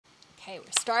Okay,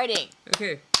 we're starting.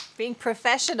 Okay. Being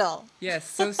professional. Yes,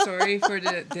 so sorry for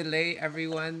the delay,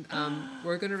 everyone.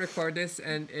 We're gonna record this,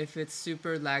 and if it's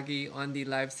super laggy on the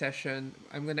live session,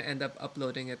 I'm gonna end up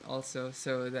uploading it also,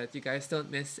 so that you guys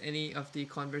don't miss any of the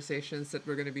conversations that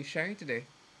we're gonna be sharing today.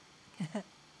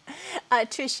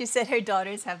 Trish, she said her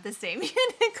daughters have the same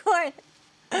unicorn.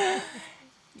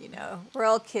 You know, we're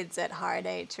all kids at heart,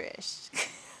 eh, Trish?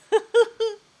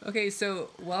 Okay,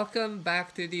 so welcome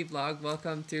back to the vlog.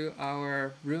 Welcome to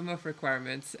our room of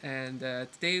requirements, and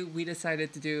today we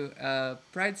decided to do a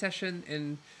Pride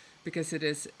session because it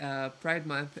is Pride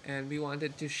Month, and we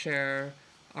wanted to share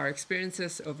our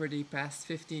experiences over the past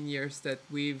 15 years that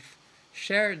we've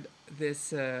shared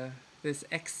this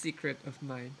ex secret of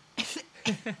mine.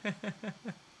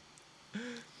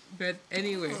 But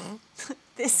anyway,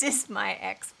 This is my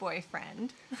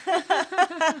ex-boyfriend,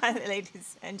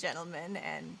 ladies and gentlemen,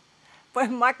 and boy,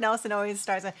 Mark Nelson always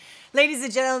starts with, ladies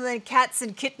and gentlemen, cats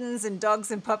and kittens and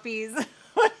dogs and puppies.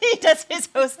 When he does his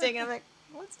hosting, I'm like,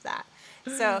 what's that?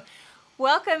 So,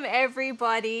 welcome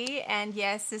everybody, and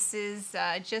yes, this is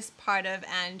just part of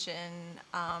Angie and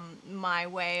my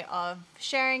way of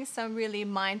sharing some really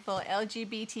mindful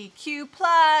LGBTQ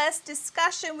plus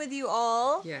discussion with you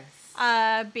all. yes.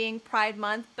 Being Pride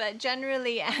Month, but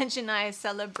generally Angie and I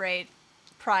celebrate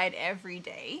Pride every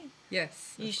day.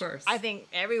 Yes, of course. I think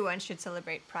everyone should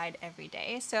celebrate Pride every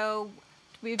day. So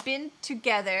we've been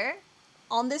together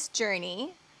on this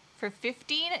journey for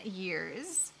 15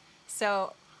 years.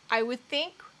 So I would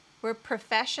think we're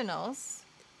professionals.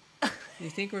 You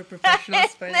think we're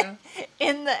professionals by now?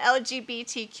 In the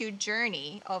LGBTQ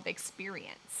journey of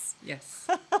experience. Yes.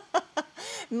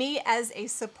 Me as a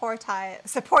supportive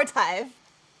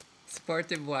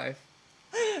Sportive wife.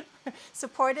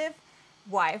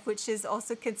 wife, which is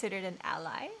also considered an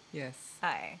ally. Yes.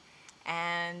 Aye.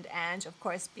 And Ange, of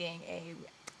course, being a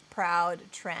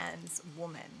proud trans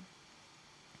woman.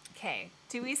 Okay,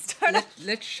 do we start?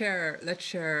 Let's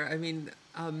share. I mean,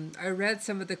 I read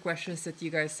some of the questions that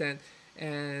you guys sent,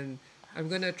 and I'm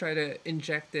gonna try to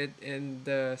inject it in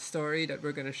the story that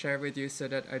we're gonna share with you, so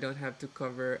that I don't have to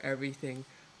cover everything.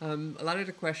 A lot of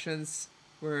the questions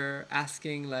were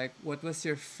asking, like, what was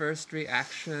your first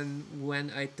reaction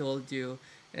when I told you?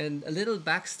 And a little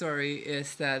backstory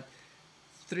is that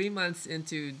 3 months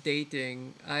into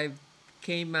dating, I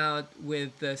came out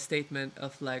with the statement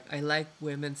of, like, I like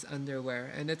women's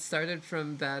underwear, and it started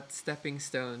from that stepping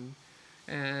stone.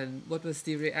 And what was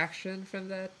the reaction from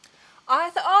that?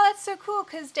 I thought, oh, that's so cool,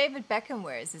 because David Beckham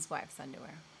wears his wife's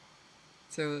underwear.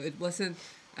 So it wasn't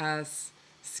as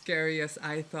scary as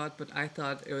I thought, but I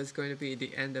thought it was going to be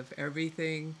the end of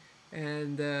everything.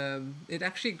 And it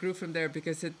actually grew from there,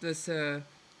 because it was, I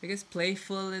guess,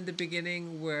 playful in the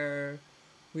beginning, where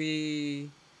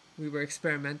we were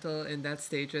experimental in that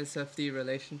stages of the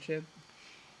relationship.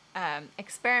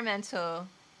 Experimental,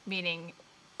 meaning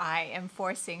I am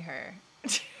forcing her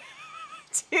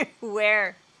to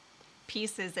wear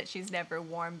pieces that she's never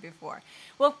worn before.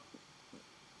 Well,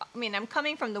 I mean, I'm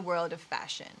coming from the world of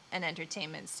fashion and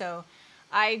entertainment, so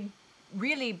I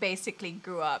really basically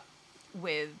grew up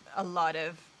with a lot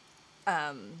of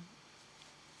Trans.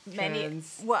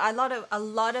 a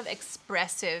lot of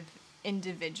expressive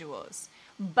individuals,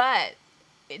 but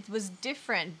it was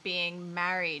different being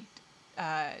married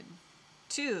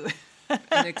to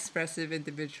An expressive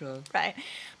individual. right,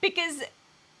 because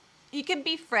you can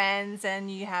be friends, and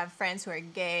you have friends who are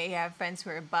gay, you have friends who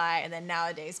are bi, and then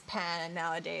nowadays pan, and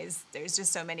nowadays there's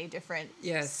just so many different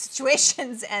Yes.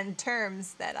 situations and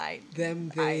terms that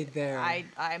Them, they, their.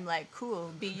 I'm like,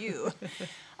 cool, be you.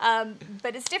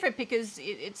 But it's different because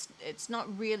it's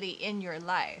not really in your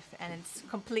life, and it's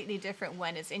completely different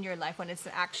when it's in your life, when it's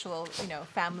an actual,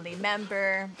 family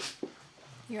member,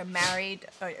 you're married,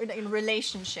 or in a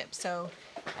relationship. So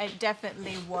it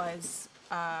definitely was.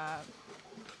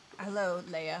 Hello,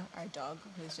 Leia, our dog,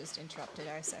 who's just interrupted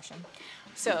our session.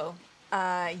 So,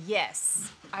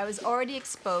 yes, I was already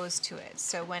exposed to it.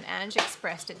 So when Ange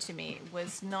expressed it to me, it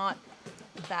was not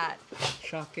that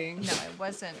Shocking. no, it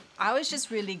wasn't. I was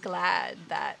just really glad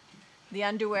that the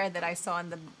underwear that I saw in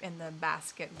the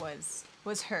basket was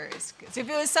hers. 'Cause if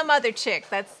it was some other chick,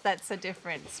 that's a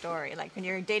different story. Like when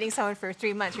you're dating someone for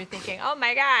 3 months, you're thinking, oh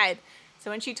my God.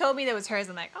 So when she told me that was hers,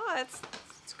 I'm like, oh, that's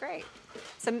great.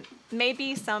 So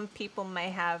maybe some people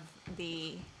may have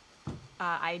the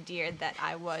idea that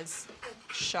I was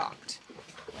shocked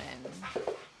when,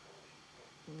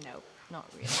 nope, not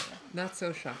really. Not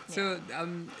so shocked. Yeah. So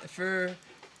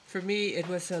for me, it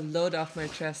was a load off my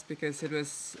chest, because I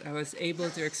was able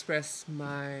to express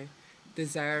my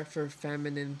desire for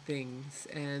feminine things,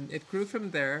 and it grew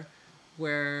from there,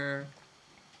 where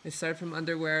it started from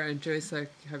underwear, and Joey's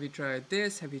like, "Have you tried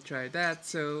this? Have you tried that?"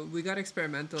 So we got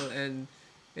experimental, and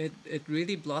it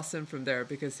really blossomed from there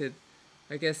because it,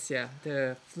 I guess, yeah,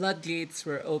 the floodgates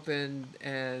were opened,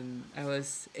 and I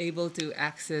was able to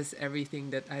access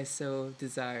everything that I so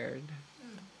desired.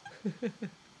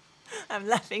 I'm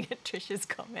laughing at Trisha's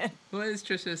comment. What is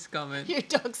Trisha's comment? Your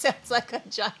dog sounds like a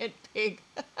giant pig.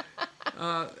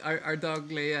 Our dog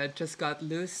Leia just got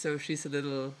loose, so she's a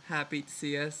little happy to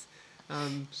see us.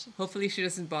 Hopefully, she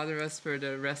doesn't bother us for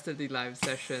the rest of the live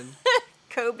session.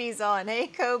 Kobe's on. Hey,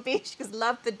 Kobe. She just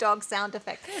loved the dog sound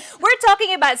effect. We're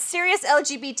talking about serious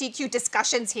LGBTQ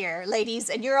discussions here, ladies,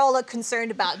 and you're all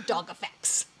concerned about dog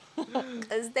effects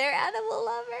because they're animal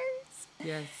lovers.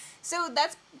 Yes. So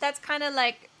that's kind of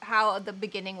like how the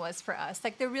beginning was for us.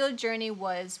 Like the real journey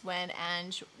was when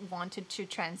Ange wanted to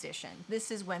transition.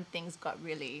 This is when things got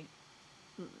really.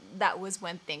 That was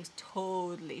when things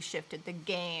totally shifted. The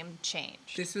game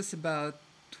changed. This was about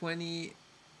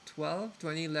 2012,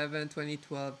 2011,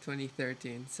 2012,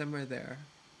 2013, somewhere there.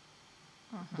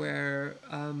 Where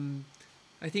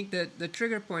I think that the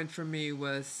trigger point for me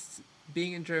was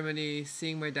being in Germany,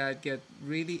 seeing my dad get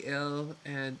really ill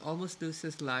and almost lose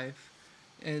his life,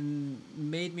 and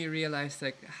made me realize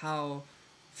like how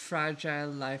fragile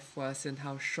life was and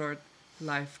how short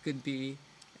life could be,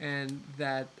 and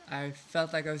that I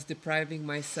felt like I was depriving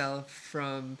myself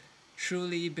from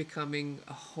truly becoming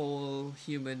a whole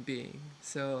human being.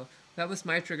 So that was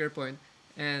my trigger point,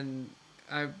 and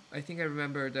I think I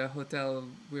remember the hotel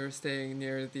we were staying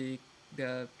near the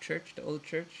church, the old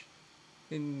church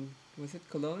in, was it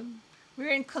Cologne? We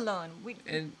were in Cologne.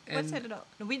 And What's it?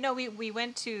 We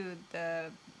went to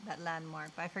that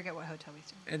landmark, but I forget what hotel we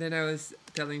stayed. And then I was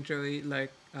telling Joey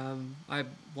like I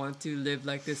want to live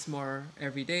like this more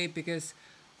every day, because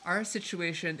our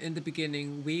situation in the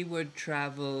beginning, we would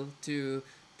travel to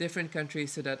different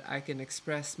countries so that I can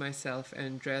express myself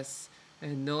and dress,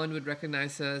 and no one would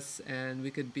recognize us, and we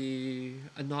could be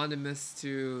anonymous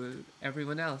to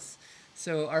everyone else.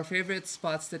 So our favorite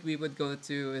spots that we would go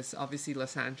to is obviously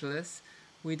Los Angeles.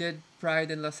 We did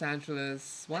Pride in Los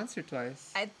Angeles once or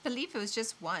twice. I believe it was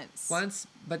just once. Once,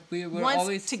 but we were Once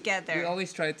always together. We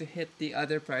always tried to hit the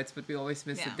other prides, but we always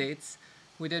missed the Yeah. dates.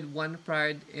 We did one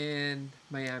pride in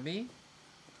Miami,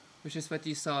 which is what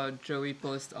you saw Joey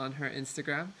post on her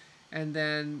Instagram, and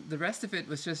then the rest of it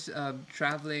was just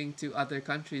traveling to other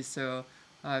countries. So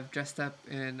I've dressed up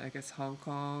in, I guess, Hong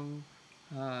Kong,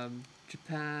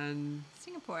 Japan,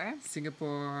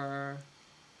 Singapore,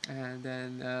 and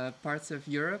then parts of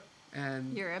Europe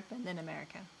and And then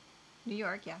America. New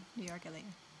York, LA.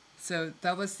 So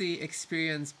that was the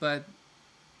experience. But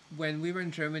when we were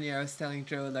in Germany, I was telling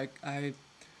Joe like I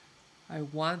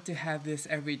want to have this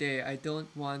every day. I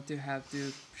don't want to have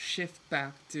to shift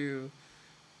back to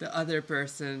the other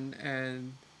person,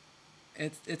 and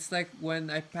it's like when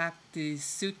I pack the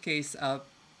suitcase up,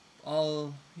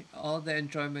 all the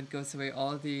enjoyment goes away,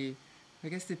 all the, I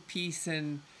guess, the peace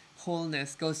and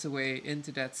wholeness goes away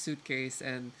into that suitcase,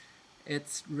 and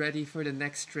it's ready for the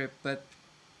next trip. But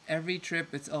every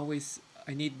trip, it's always,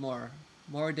 I need more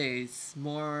days,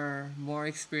 more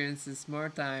experiences, more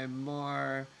time,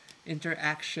 more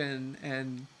interaction.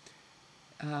 And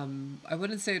I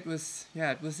wouldn't say it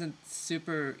wasn't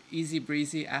super easy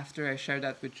breezy after I shared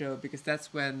that with Joe, because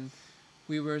that's when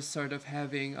we were sort of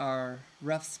having our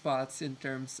rough spots in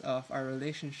terms of our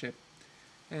relationship.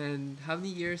 And how many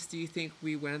years do you think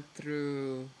we went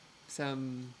through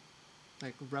some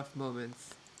like rough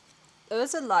moments? It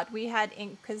was a lot. We had,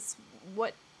 because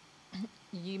what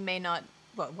you may not,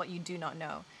 what you do not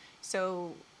know.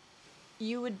 So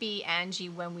you would be Angie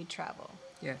when we travel.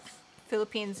 Yes.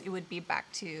 Philippines, it would be back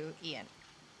to Ian.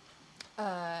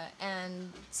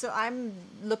 And so I'm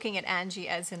looking at Angie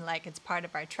as in like it's part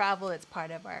of our travel, it's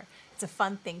a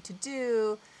fun thing to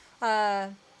do.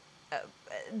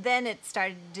 Then it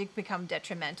started to become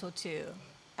detrimental to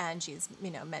Angie's,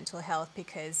 mental health,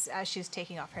 because as she's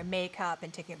taking off her makeup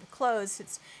and taking off the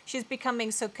clothes, she's becoming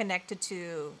so connected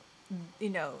to,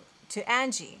 to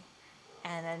Angie.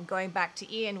 And then going back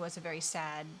to Ian was a very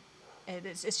sad. It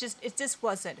just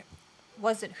wasn't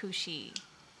who she,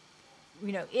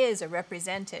 is or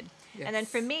represented. Yes. And then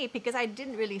for me, because I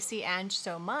didn't really see Ange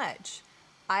so much,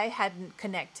 I hadn't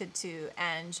connected to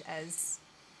Ange as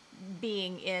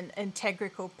being an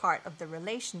integral part of the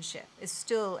relationship. It's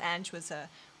still, Ange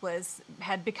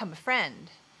had become a friend,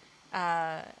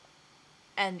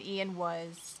 and Ian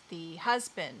was the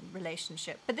husband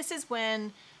relationship. But this is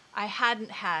when I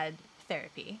hadn't had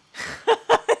therapy,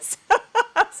 so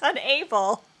I was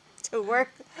unable to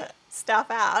work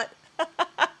stuff out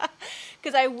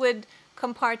because I would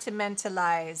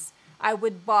compartmentalize I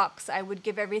would box. I would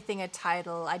give everything a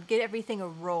title. I'd give everything a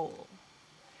role.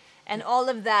 And all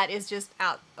of that is just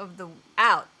out.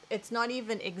 It's not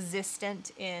even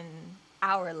existent in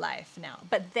our life now.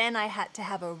 But then I had to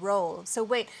have a role. So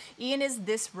wait, Ian is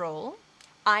this role,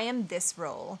 I am this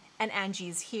role, and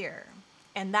Angie's here.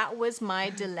 And that was my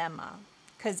dilemma,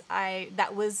 because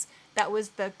that was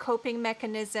the coping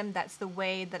mechanism. That's the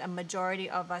way that a majority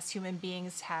of us human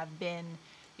beings have been,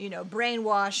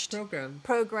 brainwashed,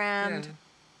 programmed. Yeah.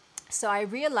 So I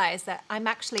realized that I'm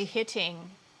actually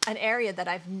hitting an area that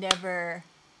I've never,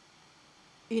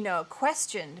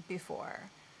 questioned before.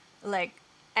 Like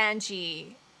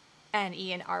Angie and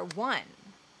Ian are one.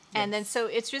 And then so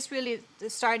it's just really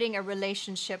starting a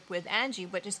relationship with Angie,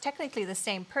 which is technically the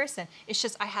same person. It's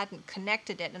just I hadn't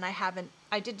connected it, and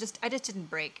I just didn't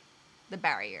break the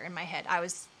barrier in my head. I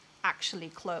was actually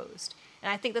closed.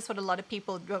 And I think that's what a lot of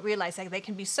people don't realize. Like, they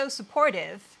can be so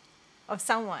supportive of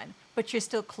someone, but you're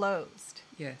still closed.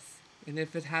 Yes. And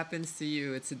if it happens to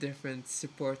you, it's a different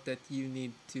support that you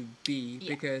need to be. Yeah.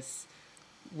 Because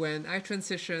when I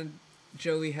transitioned,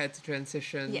 Joey had to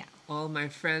transition. Yeah. All my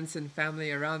friends and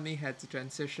family around me had to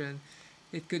transition.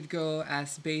 It could go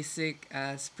as basic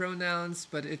as pronouns,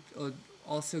 but it would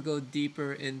also go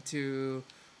deeper into,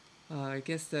 I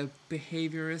guess, the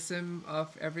behaviorism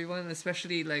of everyone,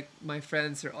 especially like my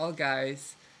friends are all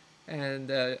guys, and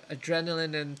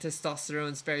adrenaline and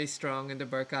testosterone is very strong in the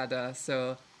Barkada.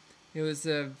 So it was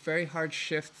a very hard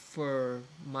shift for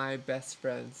my best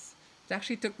friends. It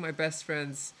actually took my best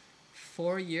friends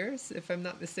 4 years, if I'm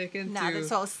not mistaken. Now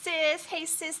that's all sis, hey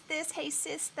sis this, hey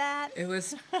sis that. It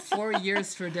was 4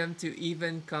 years for them to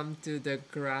even come to the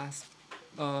grasp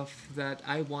of that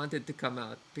I wanted to come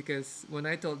out. Because when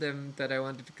I told them that I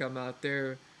wanted to come out,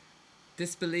 their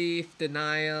disbelief,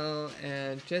 denial,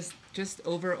 and just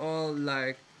overall,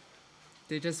 like,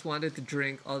 they just wanted to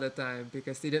drink all the time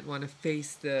because they didn't want to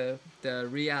face the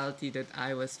reality that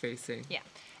I was facing. Yeah.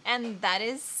 And that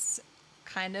is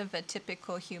kind of a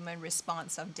typical human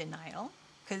response of denial,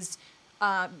 because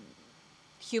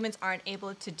humans aren't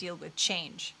able to deal with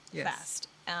change fast.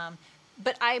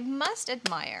 But I must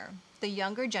admire the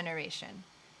younger generation,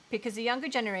 because the younger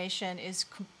generation is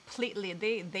completely,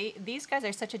 these guys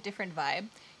are such a different vibe.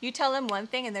 You tell them one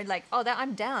thing and they're like, oh,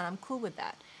 I'm down, I'm cool with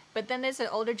that. But then there's an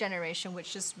older generation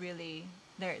which just really,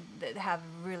 they have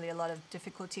really a lot of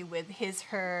difficulty with his,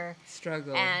 her,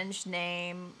 struggle, Ange,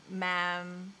 name,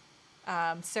 ma'am,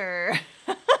 sir.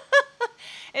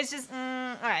 It's just,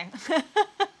 all right.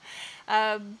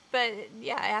 But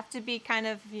yeah, I have to be kind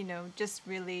of, just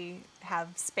really have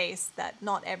space that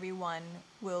not everyone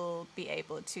will be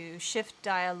able to shift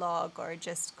dialogue or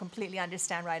just completely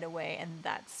understand right away, and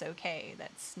that's okay.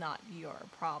 That's not your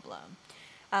problem.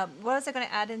 What was I going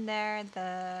to add in there?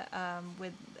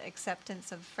 With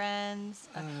acceptance of friends.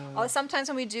 Sometimes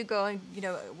when we do go, and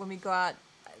when we go out,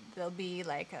 there'll be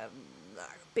like a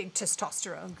big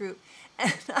testosterone group,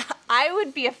 and I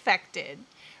would be affected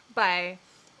by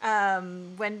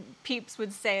when peeps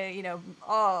would say,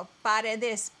 oh, pare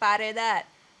this, pare that,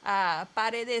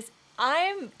 pare this.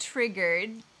 I'm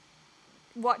triggered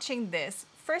watching this.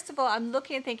 First of all, I'm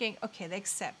looking and thinking, okay, they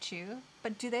accept you,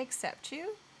 but do they accept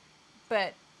you?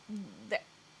 But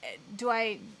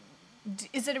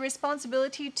is it a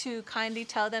responsibility to kindly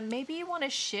tell them, maybe you want to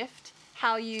shift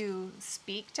how you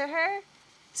speak to her?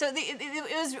 So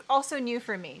it was also new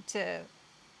for me to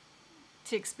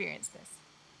experience this.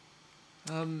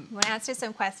 You want to answer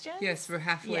some questions? Yes, we're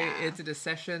halfway into the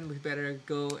session. We better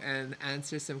go and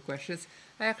answer some questions.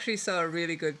 I actually saw a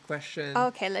really good question.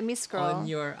 Okay, let me scroll. On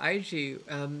your IG,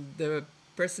 the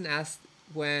person asked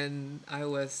when I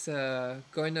was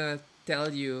going to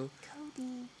tell you,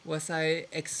 Cody, was I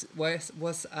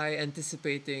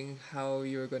anticipating how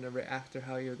you were going to react or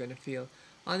how you were going to feel?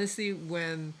 Honestly,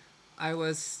 when I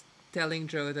was telling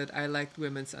Joe that I liked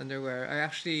women's underwear, I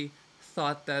actually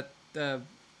thought that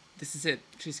this is it.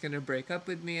 She's going to break up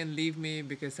with me and leave me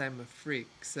because I'm a freak.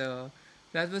 So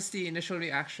that was the initial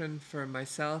reaction for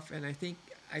myself, and I think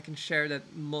I can share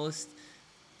that most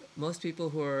people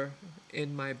who are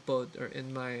in my boat or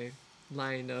in my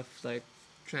line of like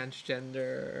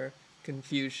transgender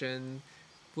confusion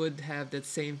would have that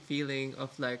same feeling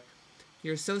of like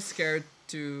you're so scared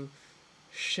to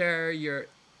share your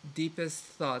deepest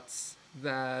thoughts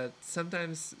that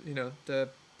sometimes the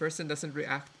person doesn't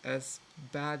react as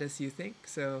bad as you think.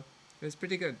 So it was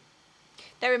pretty good.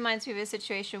 That reminds me of a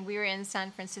situation. We were in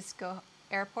San Francisco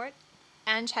airport.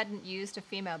 Ange hadn't used a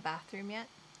female bathroom yet.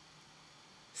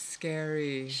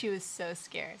 Scary. She was so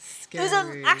scared. Scary. There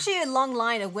was actually a long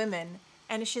line of women,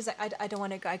 And she's like, I don't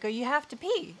want to go. I go, you have to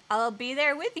pee. I'll be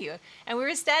there with you. And we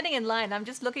were standing in line. I'm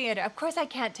just looking at her. Of course, I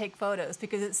can't take photos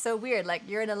because it's so weird. Like,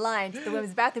 you're in a line to the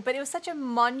women's bathroom. But it was such a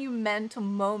monumental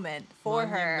moment for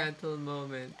her. Monumental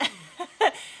moment.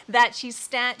 That she's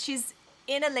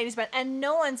in a ladies' bathroom and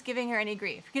no one's giving her any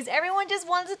grief because everyone just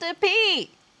wants to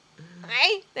pee.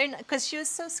 Right? Because she was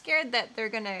so scared that they're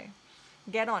going to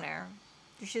get on her.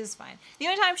 She was fine. The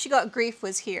only time she got grief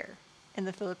was here in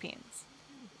the Philippines.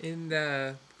 In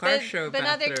the car show But in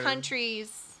bathroom. other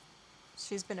countries,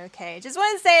 she's been okay. Just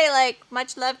want to say, like,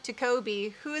 much love to Kobe,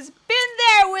 who's been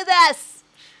there with us.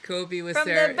 Kobe was From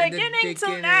there the beginning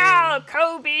till now.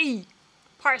 Kobe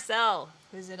Parcell,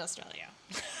 who's in Australia.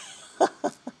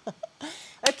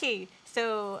 Okay,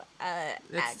 so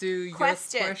Let's do your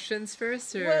questions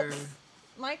first, or well,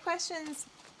 my questions.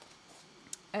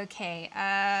 Okay,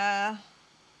 I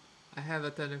have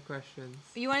a ton of questions.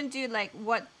 you want to do like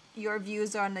what your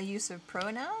views are on the use of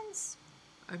pronouns?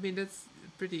 I mean, that's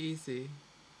pretty easy.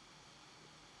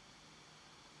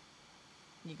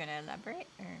 You gonna elaborate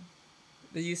or?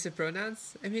 The use of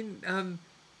pronouns? I mean,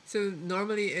 so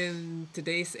normally in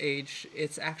today's age,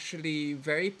 it's actually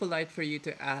very polite for you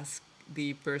to ask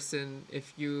the person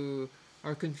if you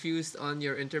are confused on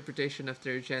your interpretation of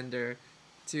their gender,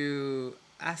 to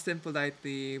ask them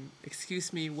politely,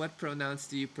 excuse me, what pronouns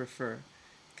do you prefer?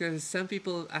 Because some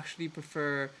people actually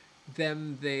prefer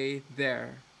them, they,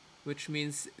 their, which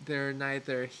means they're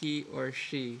neither he or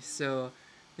she. So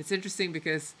it's interesting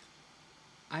because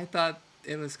I thought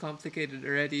it was complicated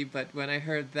already, but when I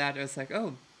heard that, I was like,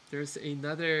 oh, there's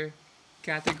another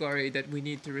category that we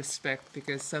need to respect,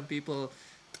 because some people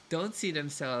don't see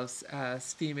themselves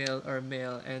as female or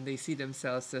male and they see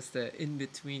themselves as the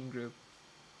in-between group.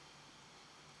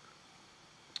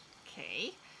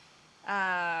 Okay.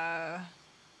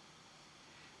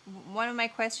 One of my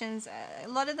questions, a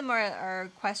lot of them are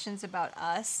questions about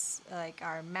us, like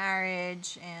our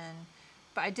marriage,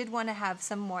 but I did want to have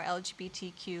some more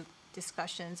LGBTQ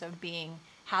discussions of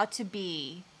how to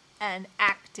be an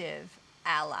active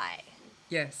ally.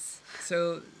 Yes.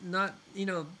 So not,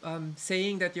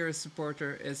 saying that you're a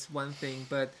supporter is one thing,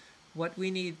 but what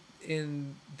we need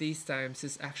in these times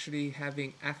is actually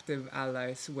having active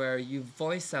allies where you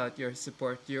voice out your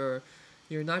support. You're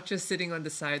not just sitting on the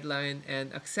sideline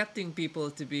and accepting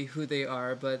people to be who they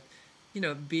are, but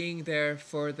being there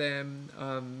for them,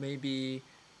 maybe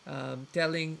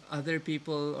telling other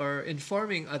people or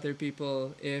informing other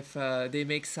people if they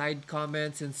make side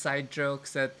comments and side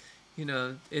jokes that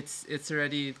it's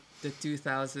already the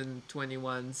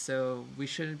 2021, so we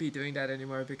shouldn't be doing that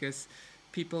anymore, because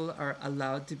people are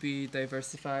allowed to be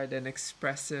diversified and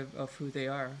expressive of who they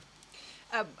are.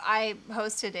 I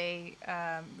hosted a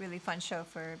really fun show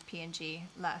for P&G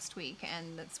last week,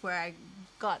 and that's where I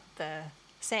got the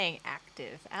saying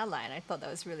active ally, and I thought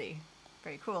that was really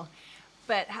very cool.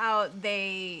 But how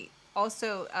they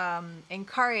also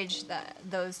encourage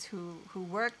those who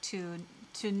work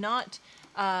to not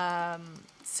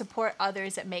support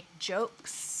others that make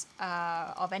jokes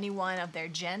of anyone of their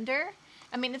gender.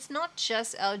 I mean, it's not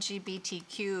just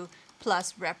LGBTQ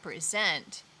plus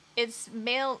represent. It's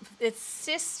male, it's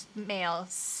cis male,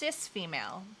 cis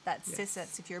female. That's Yes. cis.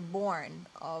 That's if you're born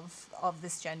of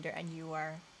this gender and you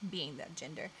are being that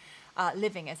gender,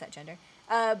 living as that gender.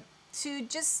 To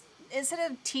just, instead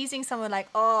of teasing someone like,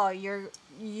 oh,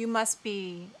 you must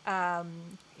be,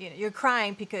 you're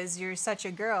crying because you're such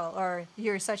a girl, or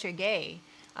you're such a gay,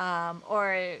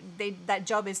 or that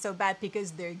job is so bad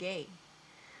because they're gay.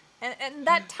 And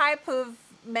that type of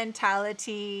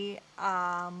mentality,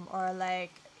 or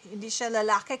like, hindi siya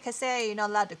lalaki kasi you're not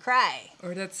allowed to cry.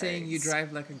 Or that saying, you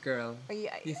drive like a girl, Or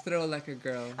you throw like a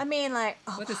girl. I mean, like,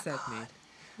 oh What does that mean?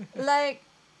 like,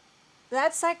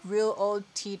 that's like real old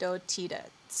Tita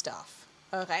stuff.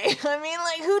 Okay? I mean,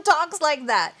 like, who talks like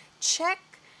that?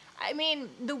 I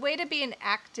mean, the way to be an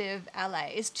active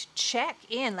ally is to check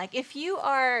in. Like, if you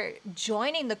are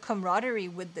joining the camaraderie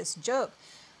with this joke,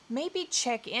 maybe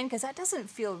check in, because that doesn't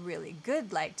feel really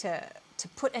good, like, to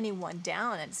put anyone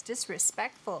down, and it's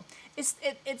disrespectful. It's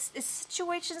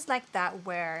situations like that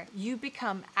where you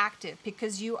become active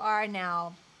because you are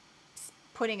now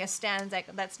putting a stance like,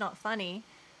 that's not funny,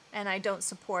 and I don't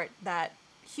support that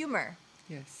humor.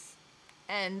 Yes.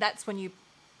 And that's when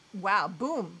wow,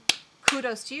 boom,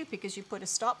 kudos to you, because you put a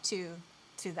stop to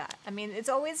that. I mean, it's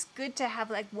always good to have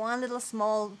like one little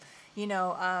small,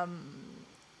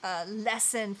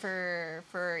 lesson for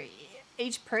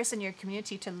each person in your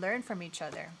community to learn from each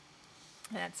other.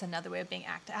 And that's another way of being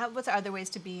active. What's other ways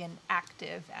to be an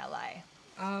active ally?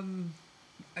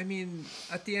 I mean,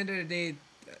 at the end of the day,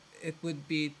 it would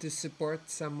be to support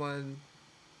someone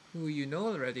who you know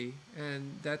already,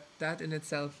 and that in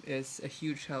itself is a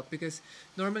huge help, because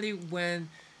normally when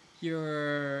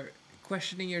you're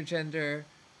questioning your gender,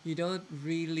 you don't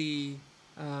really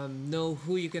know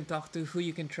who you can talk to, who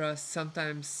you can trust.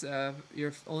 Sometimes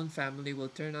your own family will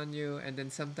turn on you, and then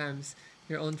sometimes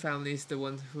your own family is the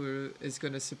one who is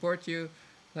going to support you.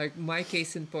 Like my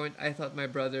case in point, I thought my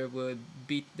brother would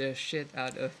beat the shit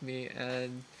out of me,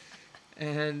 and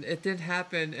it didn't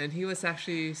happen, and he was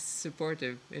actually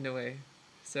supportive in a way.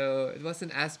 So it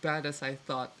wasn't as bad as I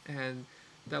thought, and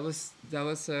that was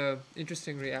a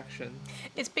interesting reaction.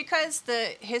 It's because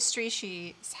the history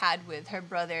she's had with her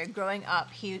brother growing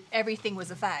up, everything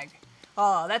was a fag.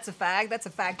 Oh, that's a fag. That's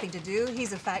a fag thing to do.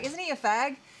 He's a fag. Isn't he a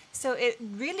fag? So it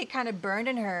really kind of burned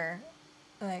in her,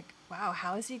 like, wow,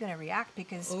 how is he going to react?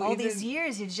 Because Oh, all even these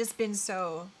years he's just been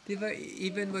so. diba,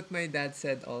 even what my dad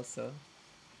said also.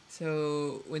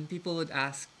 So when people would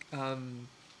ask,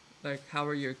 like, how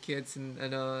are your kids, and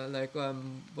like,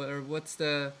 what's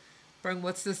the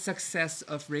success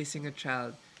of raising a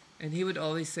child, and he would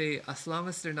always say, as long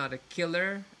as they're not a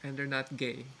killer and they're not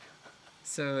gay.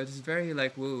 So it's very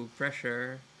like, whoa,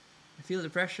 pressure. I feel the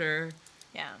pressure.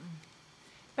 Yeah.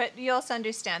 But you also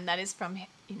understand that is from his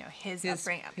His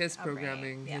upbringing. his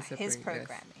programming, Yeah, his upbringing, yes.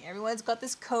 programming. Everyone's got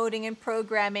this coding and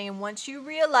programming, and once you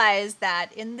realize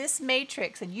that in this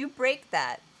matrix and you break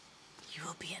that, you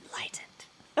will be enlightened.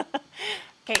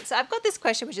 Okay, so I've got this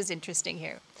question which is interesting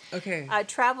here. Okay.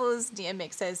 Travels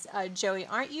DMX says, Joey,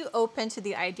 aren't you open to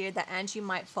the idea that Angie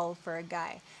might fall for a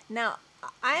guy? Now,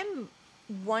 I'm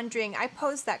wondering, I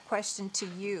posed that question to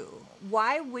you.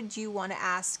 Why would you want to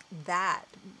ask that?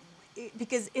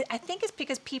 I think it's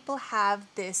because people have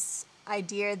this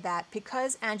idea that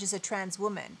because Angie's a trans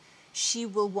woman, she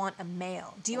will want a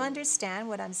male. Do you understand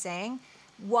what I'm saying?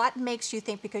 What makes you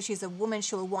think because she's a woman,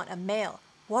 she'll want a male?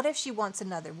 What if she wants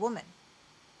another woman?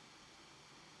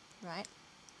 Right?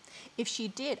 If she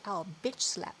did, I'll bitch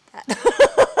slap that.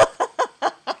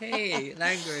 Hey,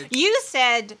 language. You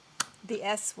said the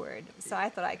S word, so I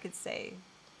thought I could say.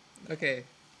 Okay.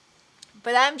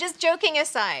 But I'm just joking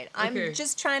aside. Okay. I'm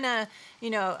just trying to,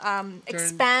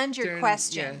 expand your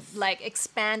question. Yes. Like,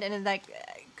 expand and, like,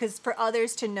 because for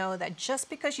others to know that just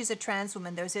because she's a trans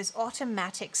woman, there's this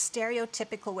automatic,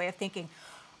 stereotypical way of thinking,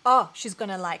 oh, she's going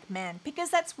to like men. Because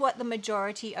that's what the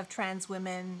majority of trans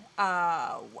women,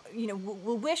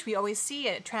 will wish. We always see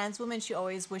it. A trans woman, she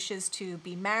always wishes to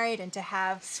be married and to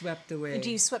have... Swept away. To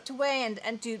be swept away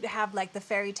and to have, like, the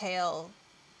fairy tale,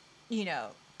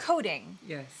 coding.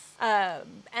 Yes.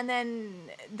 And then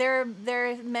there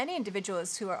are many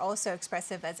individuals who are also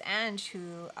expressive as Ange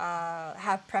who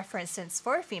have preference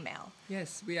for female.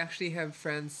 Yes, we actually have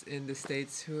friends in the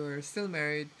States who are still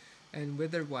married and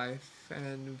with their wife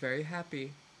and very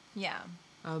happy. Yeah.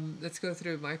 Let's go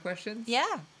through my questions.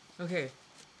 Yeah. Okay.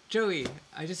 Joey,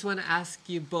 I just want to ask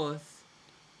you both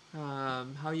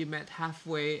how you met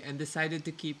halfway and decided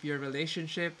to keep your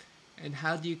relationship, and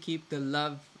how do you keep the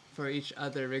love for each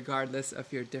other regardless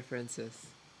of your differences?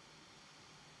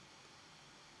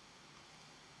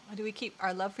 How do we keep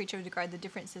our love for each other regardless of the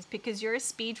differences? Because you're a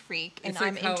speed freak and It's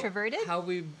I'm like introverted. How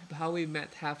we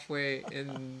met halfway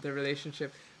in the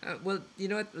relationship. Well, you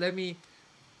know what? Let me.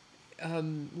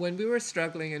 When we were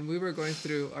struggling and we were going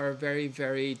through our very,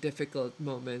 very difficult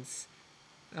moments,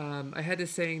 I had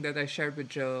this saying that I shared with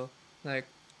Joe, like,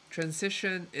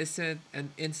 transition isn't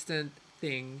an instant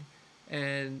thing,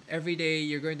 and every day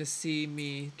you're going to see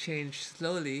me change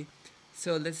slowly.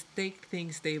 So let's take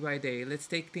things day by day. Let's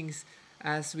take things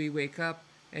as we wake up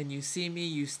and you see me,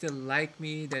 you still like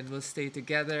me, then we'll stay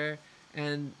together.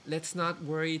 And let's not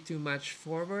worry too much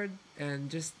forward, and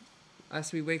just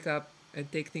as we wake up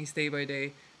and take things day by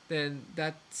day, then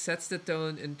that sets the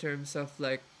tone in terms of,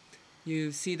 like,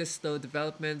 you see the slow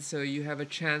development, so you have a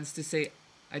chance to say,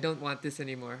 I don't want this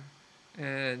anymore.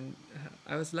 And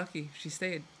I was lucky. She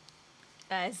stayed.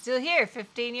 Still here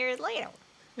 15 years later.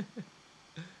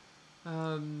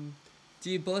 Do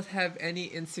you both have any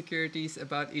insecurities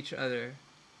about each other?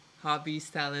 Hobbies,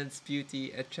 talents,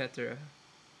 beauty, etc.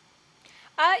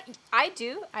 I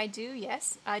do,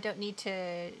 yes. I don't need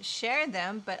to share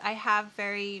them, but I have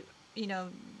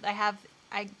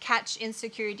I catch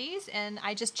insecurities and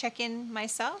I just check in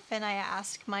myself and I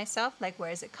ask myself, like,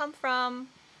 where does it come from?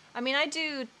 I mean, I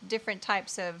do different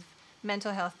types of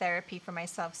mental health therapy for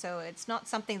myself, so it's not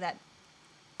something that,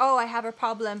 oh, I have a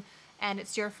problem and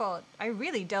it's your fault. I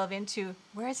really delve into,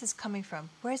 where is this coming from?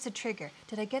 Where's the trigger?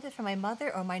 Did I get it from my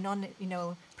mother or my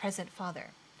present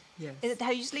father? Yes. It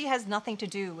usually has nothing to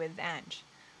do with Ange.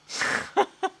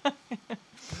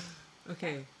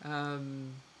 Okay.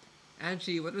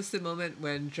 Angie, what was the moment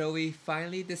when Joey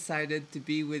finally decided to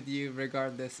be with you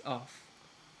regardless of?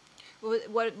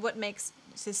 What makes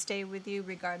to stay with you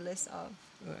regardless of?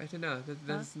 I don't know. That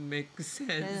Huh? doesn't make No, no,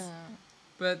 sense. no.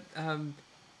 But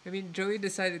I mean, Joey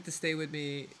decided to stay with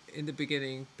me in the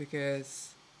beginning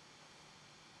because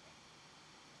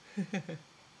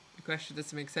the question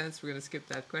doesn't make sense. We're gonna skip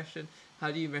that question. How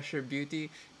do you measure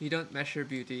beauty? You don't measure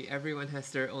beauty. Everyone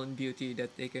has their own beauty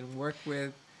that they can work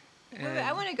with, Wait, I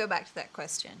and want to go back to that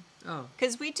question. oh,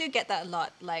 Because we do get that a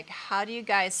lot. Like, how do you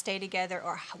guys stay together,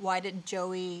 or why did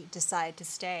Joey decide to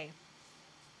stay?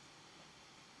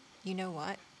 You know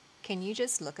what? Can you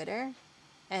just look at her?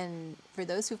 And for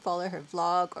those who follow her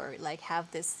vlog or like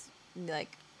have this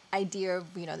like idea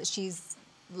of, that she's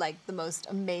like the most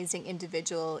amazing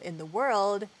individual in the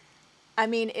world, I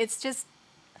mean, it's just,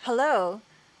 hello.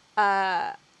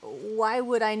 Why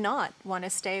would I not want to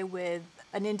stay with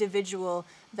an individual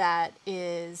that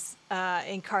is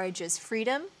encourages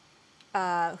freedom,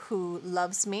 who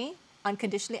loves me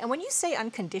unconditionally? And when you say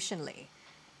unconditionally,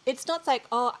 it's not like,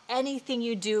 oh, anything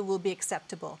you do will be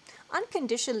acceptable.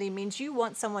 Unconditionally means you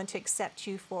want someone to accept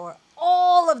you for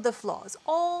all of the flaws,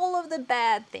 all of the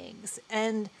bad things,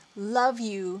 and love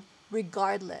you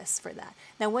regardless for that.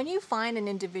 Now, when you find an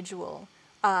individual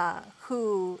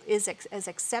who is as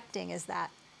accepting as that,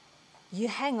 you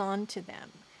hang on to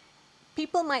them.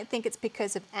 People might think it's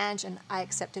because of Ange and I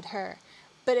accepted her,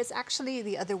 but it's actually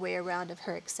the other way around of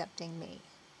her accepting me.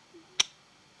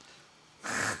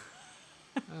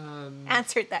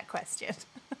 Answered that question.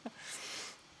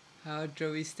 how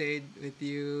Joey stayed with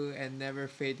you and never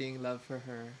fading love for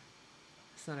her.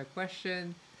 It's not a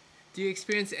question. Do you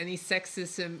experience any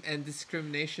sexism and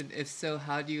discrimination? If so,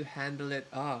 how do you handle it?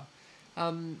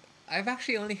 I've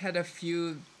actually only had a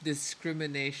few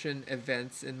discrimination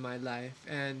events in my life,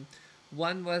 and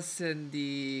one was in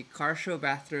the car show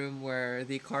bathroom where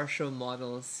the car show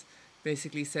models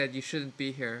basically said you shouldn't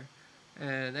be here,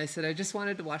 and I said I just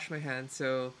wanted to wash my hands.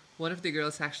 So one of the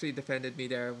girls actually defended me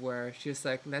there, where she was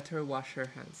like, "Let her wash her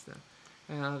hands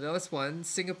now." That was one.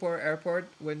 Singapore airport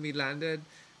when we landed,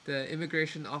 the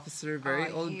immigration officer,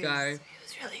 very old guy. He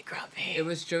was really grumpy. It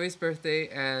was Joey's birthday,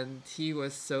 and he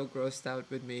was so grossed out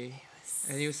with me.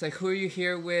 And he was like, "Who are you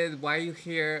here with? Why are you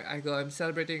here?" I go, "I'm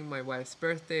celebrating my wife's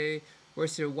birthday.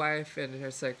 Where's your wife?" And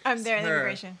it's like, I'm there in her.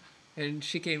 immigration. And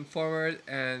she came forward,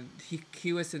 and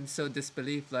he was in so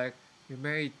disbelief, like, "You're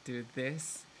married to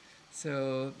this?"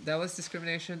 So that was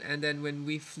discrimination. And then when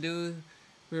we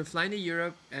were flying to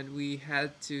Europe, and we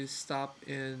had to stop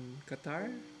in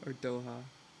Qatar or Doha.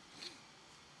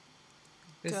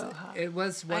 Doha. It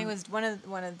was I one. was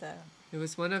one of the. It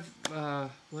was one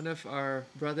of our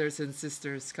brothers and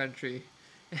sisters' country,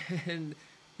 and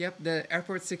yep, the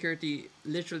airport security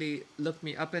literally looked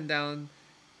me up and down,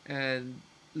 and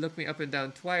looked me up and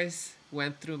down twice.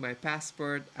 Went through my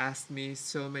passport, asked me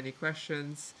so many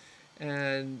questions,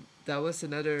 and that was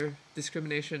another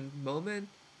discrimination moment.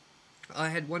 I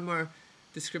had one more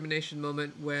discrimination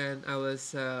moment when I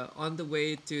was on the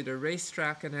way to the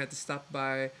racetrack, and I had to stop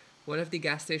by one of the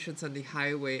gas stations on the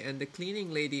highway, and the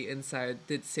cleaning lady inside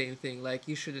did the same thing, like,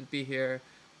 "You shouldn't be here,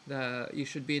 you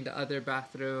should be in the other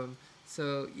bathroom."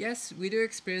 So yes, we do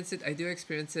experience it. I do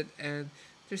experience it, and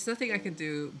there's nothing I can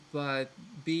do but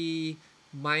be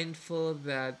mindful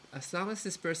that as long as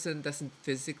this person doesn't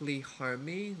physically harm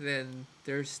me, then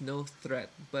there's no threat.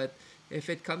 But if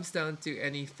it comes down to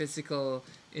any physical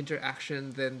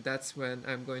interaction, then that's when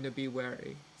I'm going to be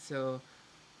wary. So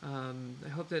I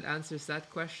hope that answers that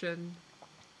question.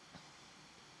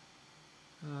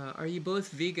 Are you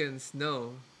both vegans?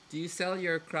 No. Do you sell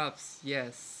your crops?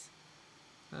 Yes.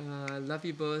 Love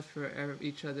you both for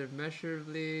each other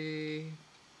measurably.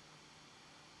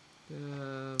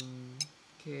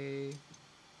 Okay.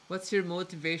 What's your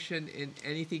motivation in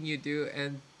anything you do?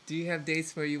 And do you have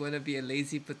days where you want to be a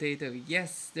lazy potato?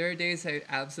 Yes, there are days I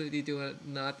absolutely do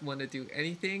not want to do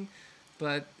anything.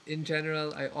 But in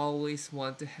general, I always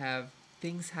want to have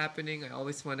things happening. I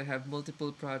always want to have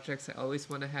multiple projects. I always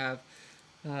want to have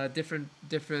different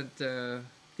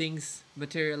things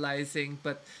materializing.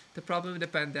 But the problem with the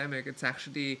pandemic, it's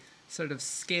actually sort of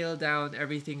scaled down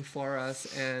everything for us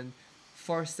and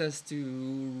forced us to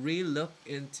re-look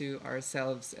into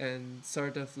ourselves and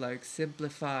sort of like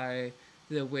simplify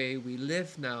the way we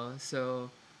live now.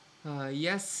 So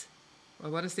yes, I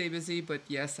want to stay busy, but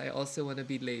yes, I also want to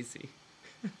be lazy.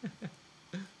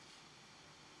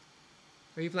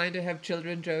 Are you planning to have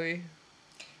children, Joey?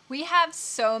 We have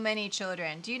so many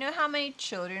children. Do you know how many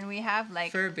children we have?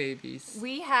 Like, Fur babies.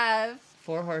 we have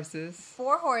 4 horses.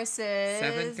 4 horses,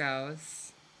 7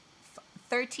 cows.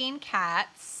 13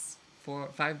 cats.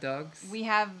 5 dogs. We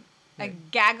have a Yeah.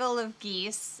 gaggle of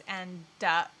geese and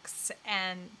ducks,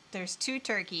 and there's 2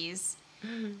 turkeys.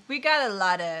 We got a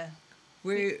lot of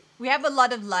We we have a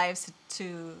lot of lives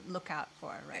to look out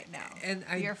for right now. and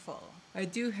We are full. I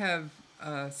do have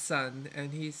a son,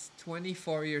 and he's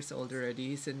 24 years old already.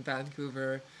 He's in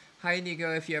Vancouver. Hi,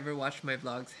 Nigo, if you ever watch my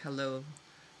vlogs, hello.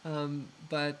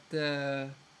 But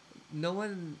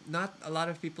not a lot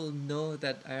of people know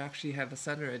that I actually have a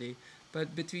son already.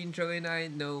 But between Joey and I,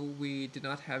 no, we do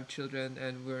not have children,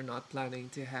 and we're not planning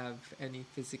to have any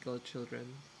physical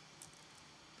children.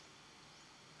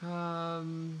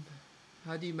 Um,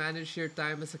 how do you manage your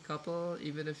time as a couple,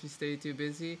 even if you stay too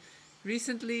busy?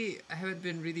 Recently, I haven't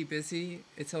been really busy.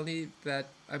 It's only that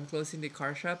I'm closing the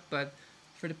car shop, but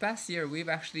for the past year, we've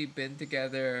actually been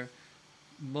together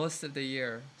most of the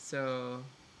year. So,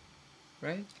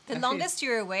 right? The Actually, longest you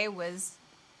were away was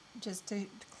just to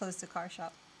close the car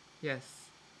shop. yes.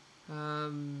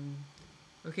 Um,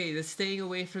 okay, the staying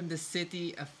away from the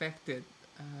city affected.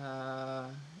 Uh,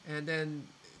 and then,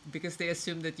 because they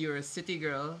assume that you're a city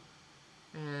girl,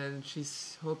 and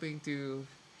she's hoping to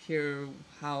hear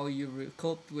how you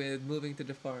coped with moving to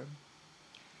the farm.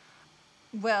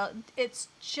 Well, it's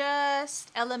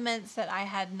just elements that I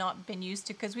had not been used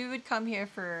to because we would come here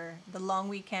for the long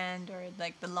weekend, or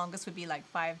like the longest would be like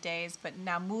 5 days. But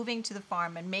now moving to the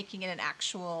farm and making it an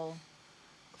actual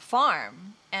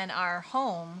farm and our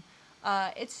home,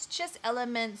 it's just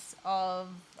elements of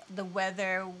the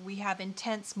weather. We have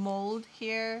intense mold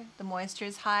here. The moisture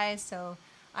is high, so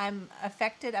I'm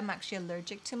affected. I'm actually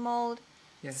allergic to mold.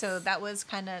 Yes. So that was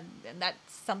that's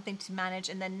something to manage.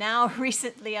 And then now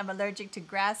recently I'm allergic to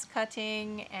grass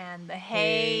cutting and the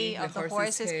hay of the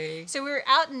horses. Hay. So we were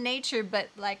out in nature, but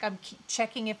like I'm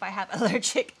checking if I have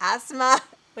allergic asthma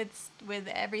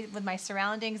with my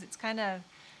surroundings. It's kind of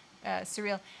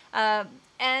surreal.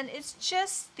 And it's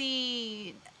just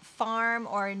the farm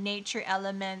or nature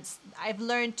elements. I've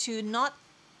learned to not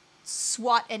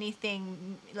swat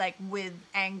anything like with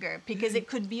anger because it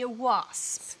could be a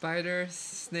wasp. Spiders,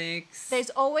 snakes. There's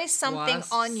always something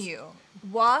wasps. on you.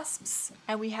 Wasps,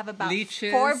 and we have about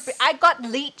Leeches. 4. I got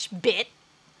leech bit.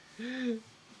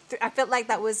 I felt like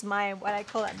that was my what I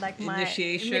call it, like my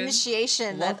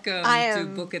initiation. Welcome I to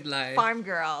am Book It Live. farm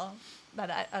girl, but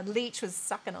a leech was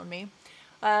sucking on me.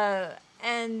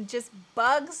 And just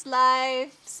bugs'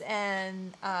 lives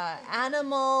and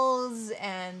animals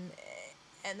and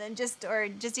then just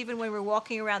even when we're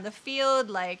walking around the field,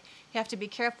 like you have to be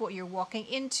careful what you're walking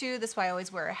into. That's why I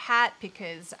always wear a hat,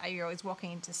 because you're always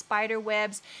walking into spider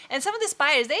webs. And some of the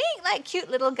spiders, they ain't like cute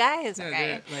little guys, No,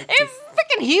 okay? they're like They're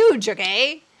freaking huge,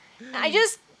 okay? I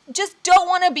just don't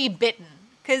want to be bitten,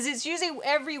 because it's usually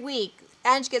every week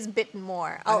Ange gets bitten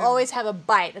more. I'll always have a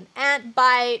bite, an ant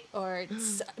bite, or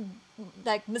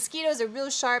like mosquitoes are real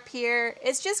sharp here.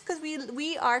 It's just because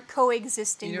we are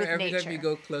coexisting with every nature. time you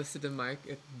go close to the mic,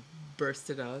 it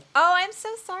bursted out. Oh, I'm so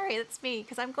sorry. That's me,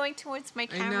 because I'm going towards my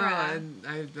camera.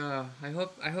 I know, and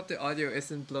I hope the audio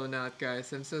isn't blown out,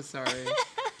 guys. I'm so sorry.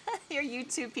 Your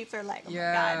YouTube people are like, oh my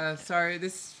Yeah, god. sorry.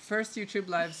 This first YouTube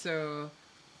live, so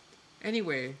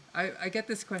anyway, I get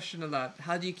this question a lot.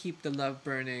 How do you keep the love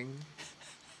burning?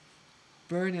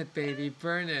 Burn it, baby,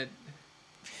 burn it.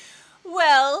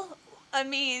 Well, I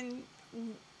mean,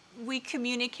 we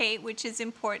communicate, which is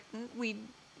important. We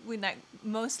like,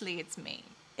 mostly it's me.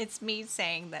 It's me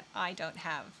saying that I don't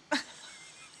have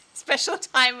special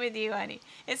time with you, honey.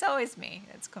 It's always me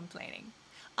that's complaining.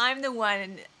 I'm the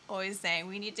one always saying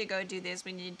we need to go do this,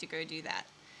 we need to go do that.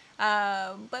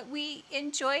 But we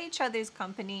enjoy each other's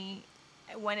company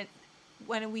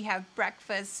when we have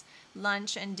breakfast,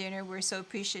 lunch, and dinner. We're so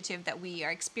appreciative that we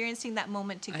are experiencing that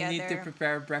moment together. I need to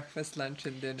prepare breakfast, lunch,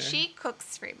 and dinner. She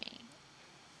cooks for me.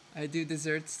 I do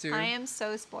desserts too. I am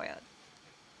so spoiled.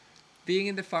 Being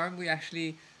in the farm, we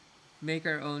actually make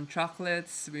our own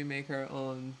chocolates, we make our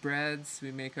own breads,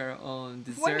 we make our own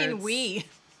desserts. What do you mean we?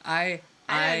 I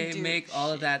don't do make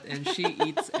all of that, and she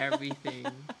eats everything.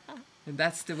 And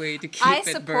that's the way to keep I it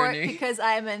support burning. because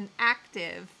I'm an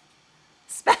active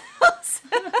spouse.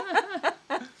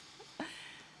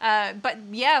 But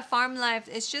yeah, farm life,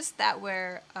 it's just that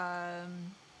where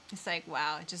it's like,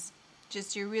 wow, just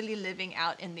you're really living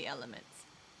out in the elements.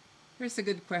 Here's a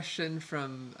good question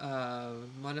from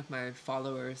one of my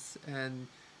followers, and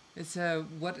it's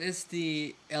what is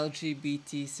the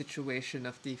LGBT situation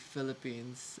of the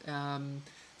Philippines?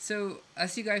 So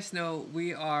as you guys know,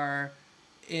 we are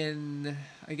in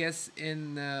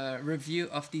review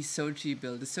of the SOGI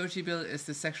bill. The SOGI bill is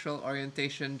the Sexual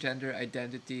Orientation Gender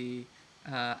Identity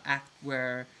Act,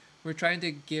 where we're trying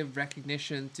to give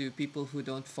recognition to people who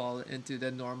don't fall into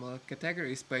the normal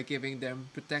categories by giving them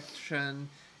protection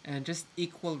and just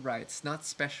equal rights, not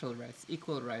special rights,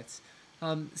 equal rights.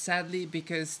 Sadly,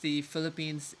 because the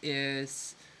Philippines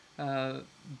is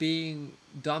being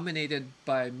dominated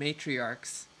by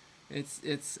matriarchs,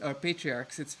 it's or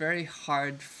patriarchs. It's very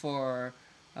hard for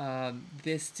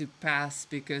this to pass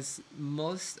because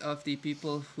most of the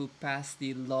people who pass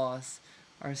the laws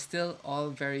are still all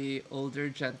very older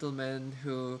gentlemen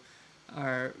who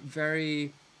are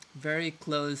very, very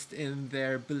closed in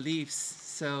their beliefs.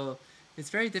 So it's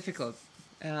very difficult.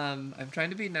 I'm trying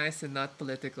to be nice and not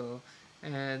political.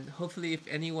 And hopefully, if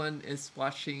anyone is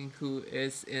watching who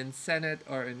is in Senate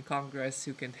or in Congress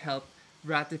who can help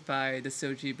ratify the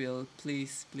Soji bill,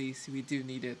 please, please, we do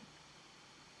need it.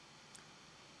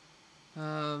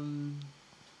 Um,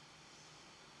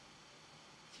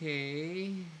 okay.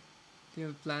 Do you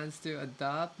have plans to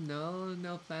adopt? No,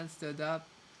 no plans to adopt.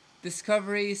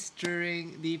 Discoveries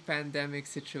during the pandemic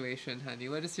situation, honey.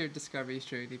 What is your discoveries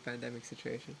during the pandemic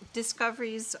situation?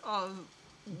 Discoveries of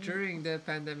During the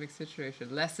pandemic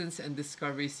situation, lessons and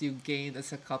discoveries you gained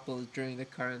as a couple during the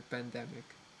current pandemic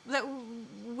that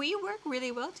we work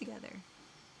really well together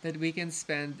that we can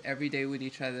spend every day with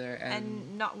each other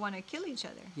and not want to kill each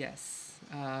other. yes.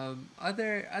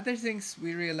 Other things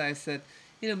we realized that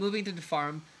moving to the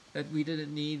farm that we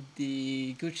didn't need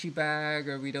the Gucci bag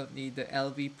or we don't need the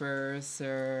LV purse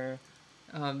or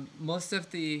most of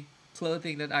the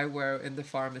clothing that I wear in the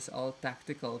farm is all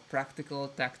practical,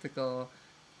 tactical,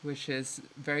 which is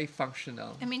very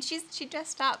functional. I mean, she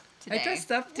dressed up today. I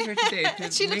dressed up to her today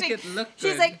to make it look good.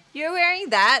 She's like, "You're wearing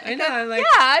that?" I know. I'm like,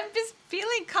 yeah, I'm just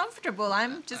feeling comfortable.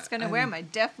 I'm just gonna wear my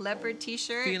Def Leppard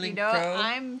T-shirt. Feeling pro.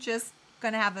 I'm just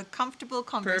gonna have a comfortable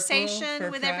conversation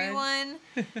with pride. everyone.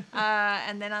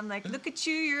 And then I'm like, "Look at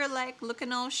you! You're like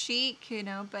looking all chic,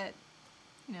 But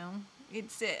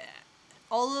it's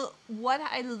all. What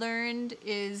I learned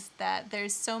is that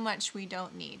there's so much we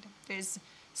don't need. There's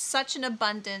such an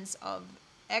abundance of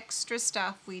extra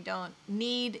stuff we don't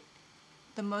need.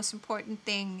 The most important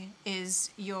thing is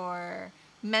your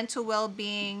mental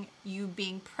well-being, you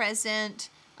being present,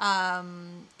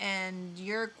 and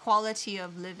your quality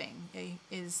of living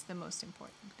is the most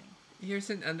important thing. Here's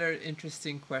another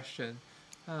interesting question.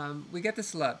 We get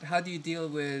this a lot. How do you deal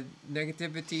with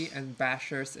negativity and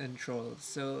bashers and trolls?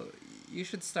 So you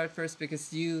should start first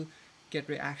because you get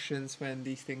reactions when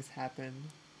these things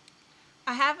happen.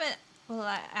 I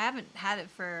haven't had it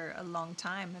for a long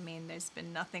time. I mean, there's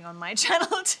been nothing on my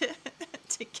channel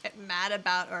to get mad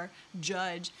about or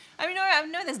judge. I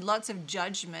know there's lots of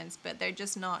judgments, but they're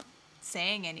just not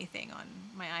saying anything on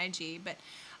my IG. But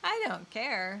I don't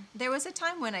care. There was a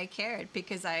time when I cared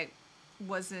because I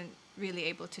wasn't really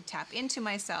able to tap into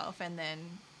myself and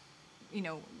then,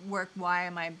 work why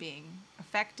am I being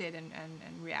affected and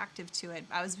reactive to it.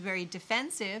 I was very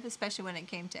defensive, especially when it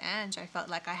came to Ange. I felt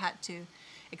like I had to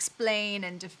explain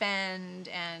and defend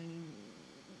and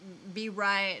be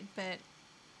right, but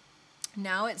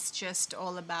now it's just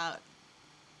all about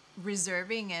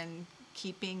reserving and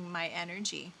keeping my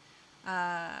energy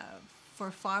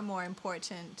for far more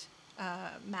important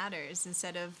matters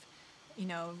instead of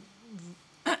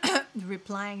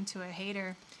replying to a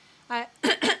hater. I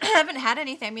haven't had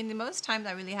anything. I mean, the most times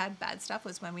I really had bad stuff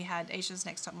was when we had Asia's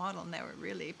Next Top Model, and they were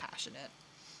really passionate.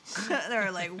 They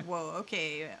were like, "Whoa,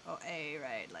 okay, oh, hey,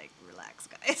 right, like, relax,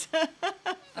 guys."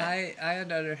 I on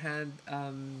the other hand,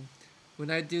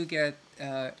 when I do get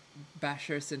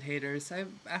bashers and haters, I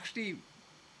actually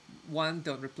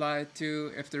don't reply.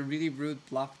 Two, if they're really rude,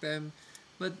 block them.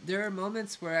 But there are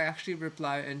moments where I actually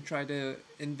reply and try to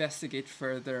investigate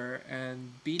further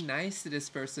and be nice to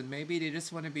this person. Maybe they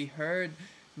just want to be heard.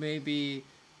 Maybe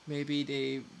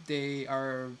they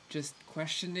are just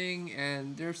questioning,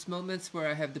 and there's moments where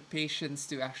I have the patience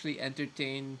to actually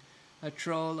entertain a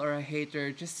troll or a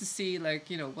hater just to see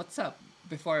what's up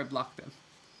before I block them.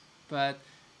 But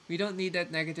we don't need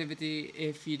that negativity.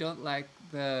 If you don't like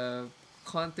the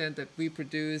content that we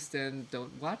produce, then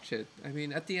don't watch it. I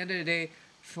mean, at the end of the day,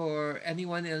 for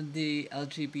anyone in the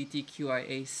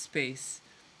LGBTQIA space,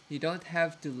 you don't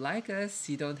have to like us,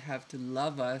 you don't have to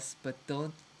love us, but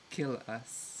don't kill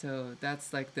us. So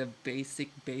that's like the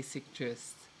basic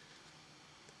gist.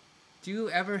 Do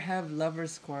you ever have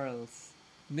lovers' quarrels,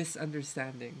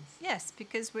 misunderstandings? Yes,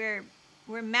 because we're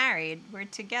married, we're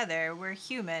together, we're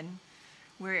human,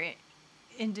 we're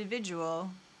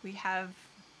individual, we have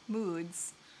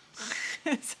moods.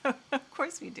 So of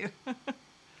course we do.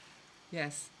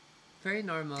 Yes, very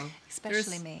normal.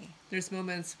 Especially me. There's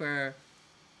moments where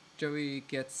Joey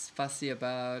gets fussy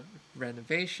about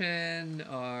renovation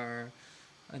or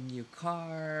a new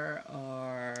car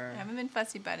or... I haven't been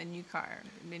fussy about a new car.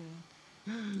 I've been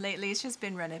Lately, it's just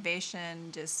been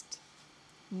renovation, just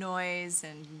noise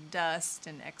and dust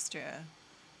and extra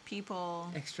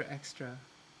people. Extra, extra.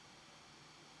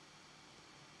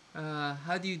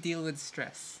 How do you deal with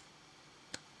stress?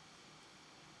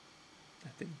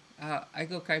 Nothing. I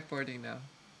go kiteboarding now.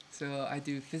 So I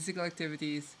do physical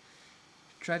activities,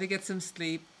 try to get some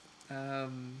sleep,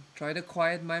 try to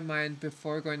quiet my mind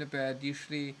before going to bed.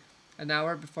 Usually, an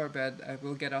hour before bed, I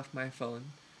will get off my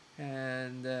phone,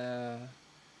 and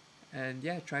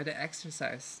yeah, try to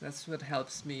exercise. That's what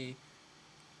helps me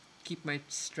keep my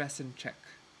stress in check.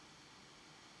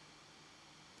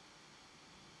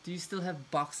 Do you still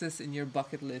have boxes in your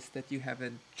bucket list that you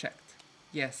haven't checked?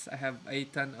 Yes, I have a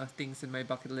ton of things in my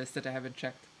bucket list that I haven't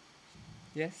checked.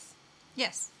 Yes?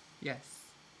 Yes. Yes.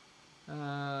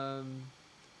 Um,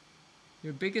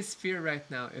 your biggest fear right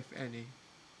now, if any?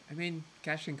 I mean,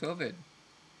 catching COVID.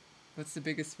 What's the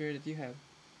biggest fear that you have?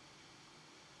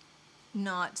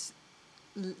 Not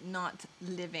not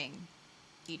living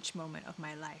each moment of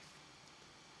my life.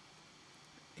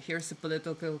 Here's a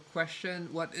political question.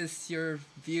 What is your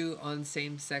view on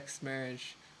same sex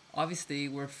marriage? Obviously,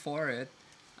 we're for it.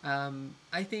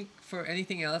 I think for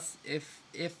anything else, if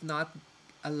not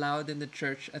allowed in the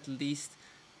church, at least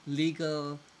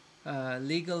legal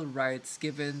legal rights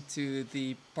given to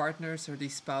the partners or the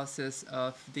spouses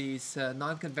of these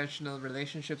non-conventional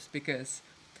relationships, because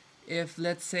if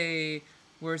let's say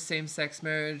we're same-sex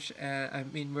marriage,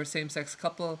 we're same-sex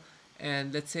couple,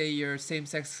 and let's say your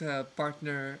same-sex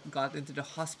partner got into the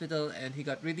hospital and he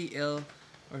got really ill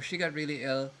or she got really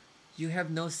ill, you have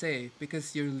no say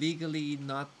because you're legally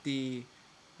not the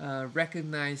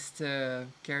recognized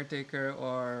caretaker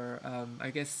or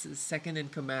I guess second in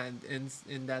command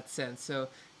in that sense. So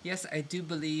yes, I do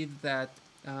believe that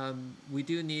we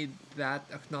do need that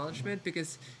acknowledgement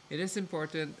because it is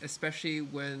important, especially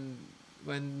when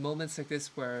moments like this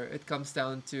where it comes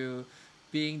down to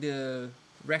being the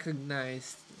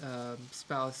recognized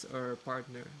spouse or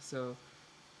partner. So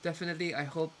definitely, I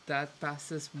hope that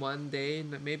passes one day.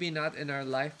 Maybe not in our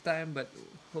lifetime, but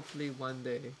hopefully one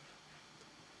day.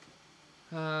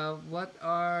 What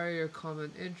are your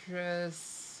common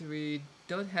interests? We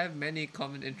don't have many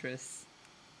common interests.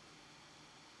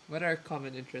 What are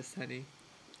common interests, honey?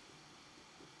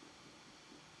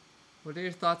 What are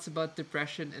your thoughts about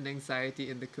depression and anxiety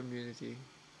in the community?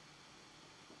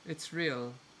 It's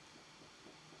real.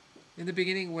 In the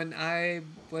beginning, when I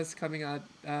was coming out,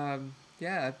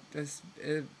 yeah,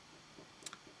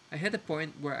 I had a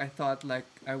point where I thought like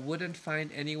I wouldn't find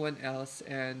anyone else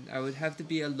and I would have to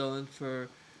be alone for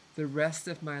the rest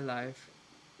of my life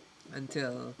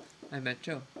until I met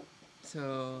Joe.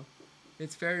 So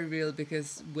it's very real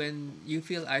because when you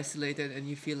feel isolated and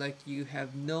you feel like you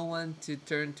have no one to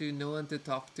turn to, no one to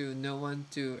talk to, no one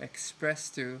to express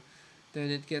to, then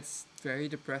it gets very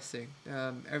depressing.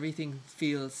 Everything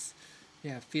feels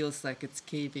like it's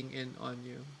caving in on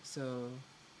you. So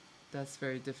that's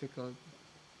very difficult.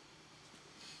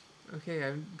 Okay,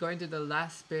 I'm going to the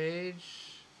last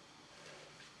page.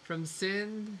 From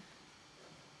Sin,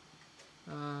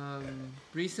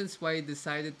 reasons why you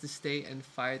decided to stay and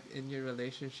fight in your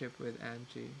relationship with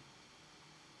Angie.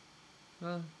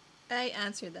 Well, I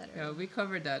answered that yeah, earlier. we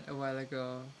covered that a while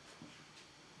ago.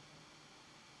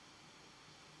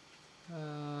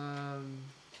 Um,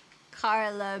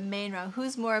 Carla Mainra,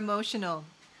 who's more emotional?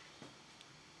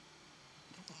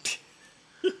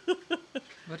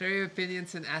 what are your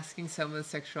opinions on asking someone's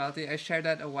sexuality? I shared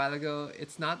that a while ago.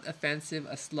 It's not offensive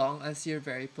as long as you're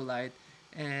very polite.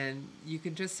 And you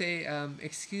can just say,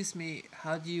 excuse me,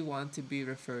 how do you want to be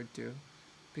referred to?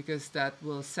 Because that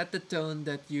will set the tone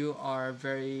that you are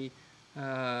very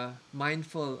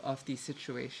mindful of the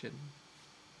situation.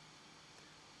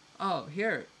 Oh,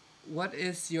 here. What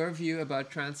is your view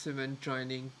about trans women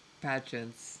joining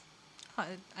pageants?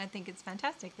 I think it's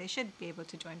fantastic. They should be able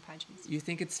to join pageants. You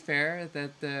think it's fair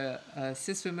that the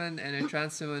cis woman and a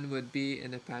trans woman would be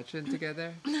in a pageant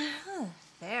together?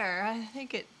 Fair. I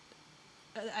think it.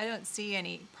 I don't see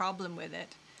any problem with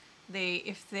it.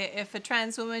 If a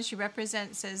trans woman, she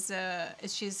represents as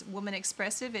she's woman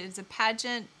expressive. It is a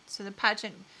pageant. So the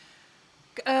pageant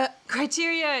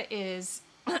criteria is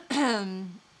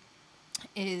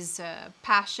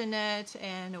passionate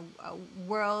and a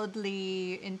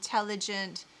worldly,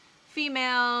 intelligent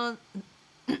female.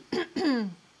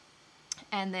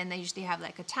 And then they usually have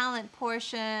like a talent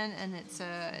portion, and it's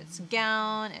a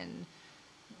gown and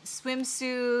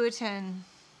swimsuit, and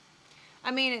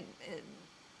I mean,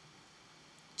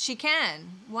 she can.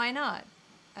 Why not?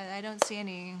 I don't see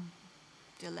any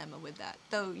dilemma with that.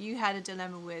 Though you had a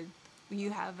dilemma with, you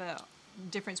have a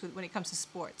difference with when it comes to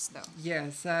sports, though.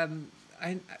 Yes,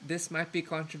 this might be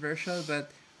controversial,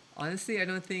 but honestly, I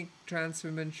don't think trans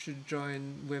women should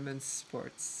join women's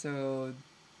sports. So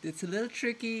it's a little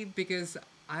tricky because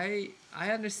I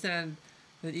understand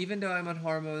that even though I'm on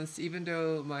hormones, even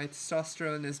though my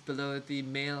testosterone is below the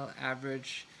male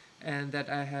average, and that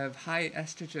I have high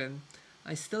estrogen,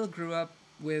 I still grew up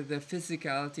with the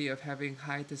physicality of having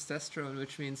high testosterone,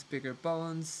 which means bigger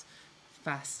bones,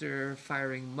 faster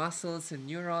firing muscles and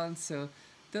neurons. So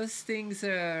those things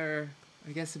are,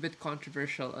 I guess, a bit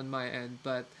controversial on my end.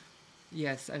 But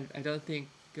yes, I don't think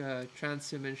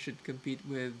trans women should compete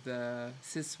with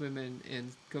cis women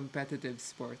in competitive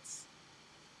sports.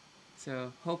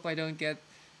 So hope I don't get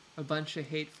a bunch of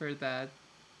hate for that.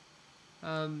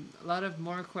 A lot of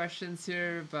more questions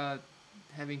here about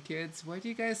having kids. Why do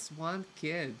you guys want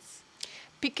kids?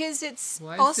 Because it's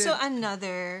Why is also it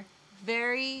another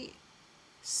very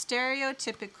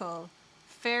stereotypical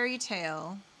fairy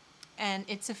tale, and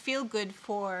it's a feel good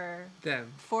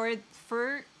them?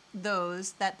 for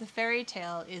those that the fairy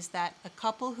tale is that a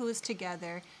couple who is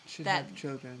together Should that have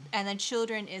children. and then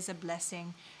children is a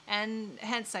blessing, and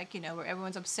hence, like, where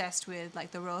everyone's obsessed with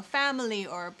like the royal family,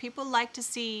 or people like to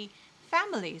see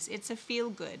families. It's a feel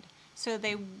good, so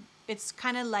it's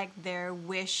kind of like their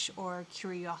wish or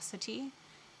curiosity,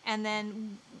 and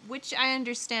then, which I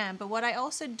understand, but what I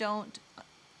also don't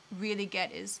really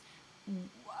get is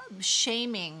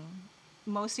shaming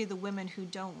mostly the women who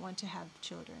don't want to have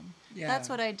children. Yeah. That's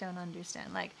what I don't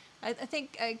understand. Like, I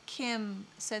think Kim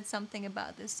said something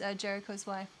about this, Jericho's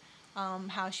wife,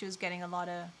 how she was getting a lot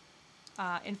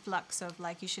of influx of,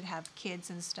 like, you should have kids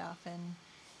and stuff.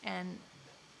 And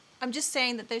I'm just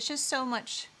saying that there's just so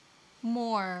much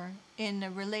more in a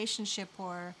relationship,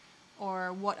 or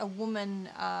what a woman,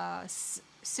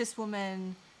 cis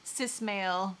woman, cis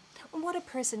male, what a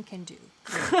person can do.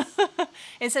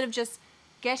 Instead of just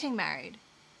getting married,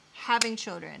 having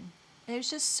children. There's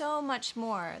just so much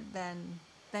more than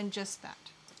just that.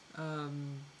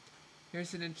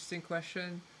 Here's an interesting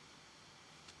question.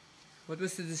 What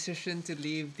was the decision to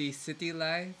leave the city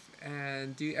life,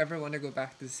 and do you ever want to go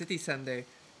back to the city someday?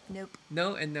 Nope.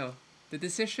 No and no. The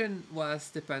decision was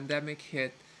the pandemic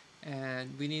hit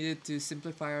and we needed to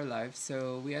simplify our lives,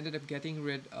 so we ended up getting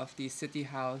rid of the city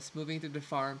house, moving to the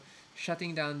farm,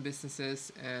 shutting down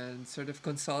businesses, and sort of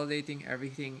consolidating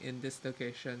everything in this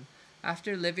location.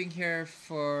 After living here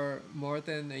for more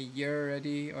than a year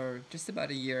already, or just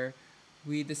about a year,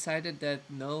 we decided that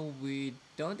no, we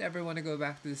don't ever want to go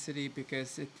back to the city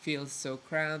because it feels so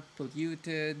cramped,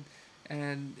 polluted,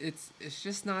 and it's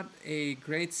just not a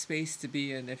great space to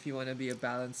be in if you want to be a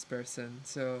balanced person.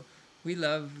 So we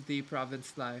love the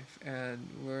province life and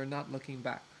we're not looking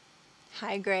back.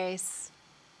 Hi, Grace.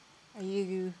 Are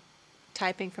you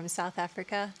typing from South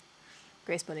Africa?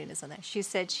 Grace Molina's on there. She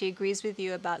said she agrees with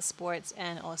you about sports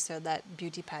and also that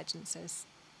beauty pageants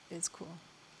is cool.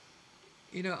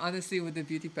 You know, honestly, with the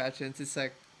beauty pageants, it's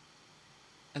like,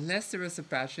 unless there was a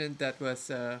pageant that was,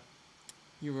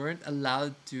 you weren't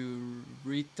allowed to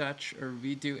retouch or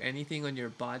redo anything on your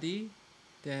body,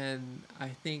 then I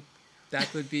think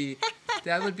that would be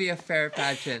that would be a fair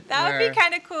pageant. That would be where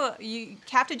kind of cool. You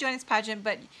have to join this pageant,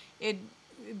 but it'd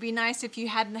be nice if you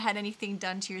hadn't had anything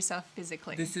done to yourself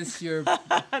physically. This is your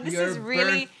This your is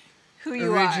really birth who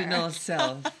you original are.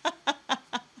 self.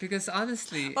 Because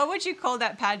honestly, What would you call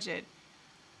that pageant?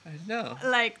 I don't know.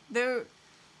 Like the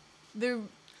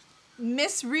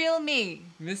Miss Real Me.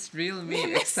 Miss Real Me,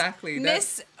 Miss- exactly.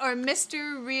 Miss or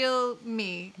Mr. Real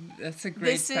Me. That's a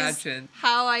great This pageant. is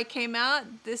how I came out.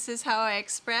 This is how I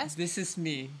expressed. This is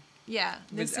me. Yeah,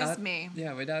 this is me.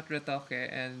 Yeah, without retoque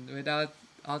and without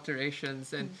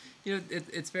alterations. And,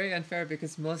 it's very unfair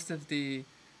because most of the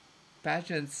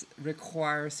pageants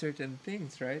require certain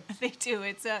things, right? They do.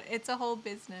 It's a whole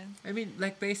business. I mean,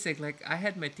 like basic, like I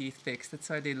had my teeth fixed. That's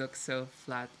why they look so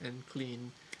flat and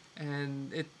clean.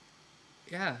 And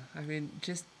I mean,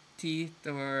 just teeth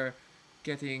or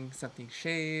getting something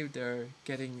shaved or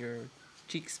getting your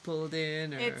cheeks pulled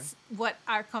in or It's what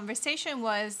our conversation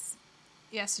was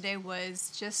yesterday,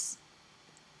 was just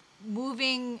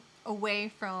moving away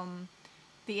from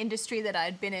the industry that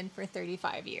I'd been in for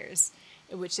 35 years,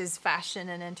 which is fashion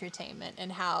and entertainment,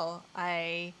 and how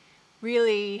I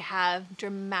really have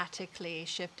dramatically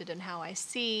shifted in how I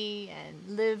see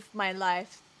and live my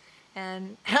life,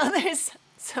 and how there's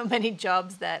so many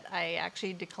jobs that I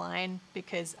actually decline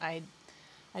because I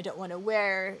don't want to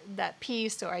wear that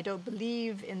piece, or I don't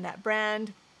believe in that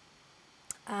brand.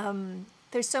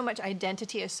 There's so much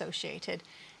identity associated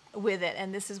with it,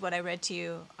 and this is what I read to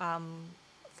you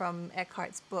from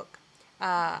Eckhart's book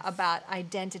about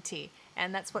identity,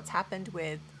 and that's what's happened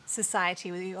with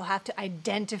society where you'll have to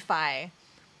identify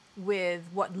with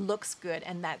what looks good,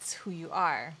 and that's who you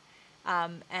are.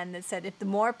 And it said if the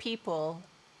more people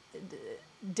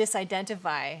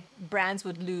disidentify, brands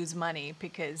would lose money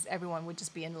because everyone would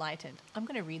just be enlightened. I'm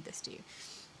going to read this to you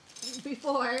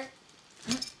before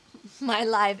my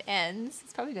live ends.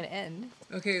 It's probably going to end.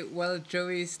 Okay, while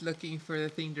Joey's looking for the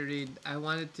thing to read, I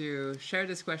wanted to share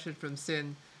this question from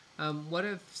Sin. What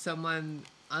if someone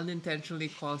unintentionally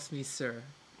calls me sir?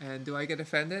 And do I get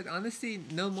offended? Honestly,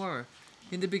 no more.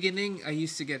 In the beginning, I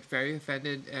used to get very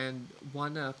offended and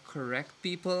want to correct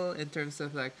people in terms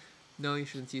of like, no, you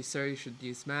shouldn't use sir, you should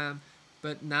use ma'am.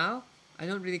 But now, I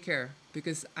don't really care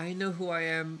because I know who I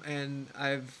am and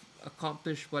I've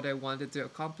accomplished what I wanted to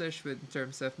accomplish with, in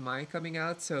terms of my coming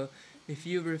out. So if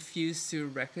you refuse to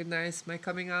recognize my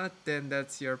coming out, then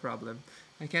that's your problem.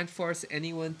 I can't force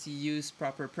anyone to use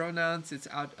proper pronouns. It's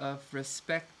out of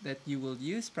respect that you will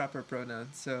use proper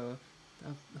pronouns. So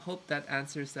I hope that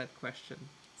answers that question.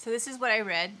 So this is what I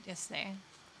read yesterday.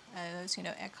 Those who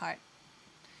know Eckhart.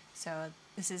 So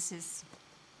this is his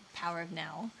Power of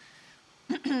Now.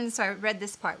 So I read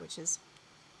this part, which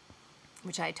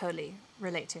I totally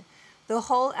relate to. The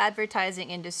whole advertising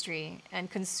industry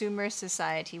and consumer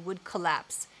society would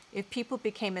collapse if people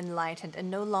became enlightened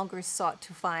and no longer sought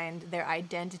to find their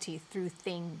identity through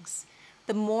things.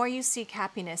 The more you seek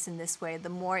happiness in this way, the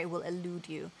more it will elude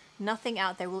you. Nothing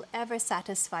out there will ever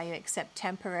satisfy you except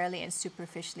temporarily and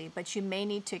superficially, but you may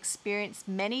need to experience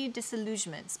many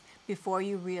disillusionments before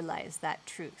you realize that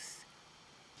truth.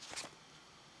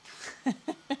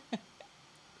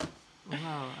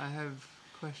 Wow, I have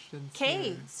questions. Okay,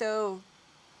 here. so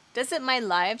doesn't my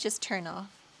live just turn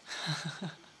off?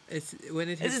 It's when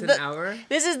it This hits is an the- hour.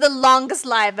 This is the longest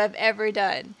live I've ever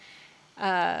done.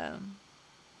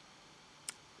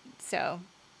 So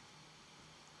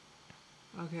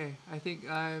Okay, I think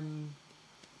I'm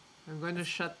going to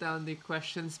shut down the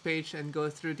questions page and go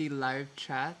through the live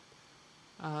chat.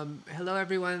 Hello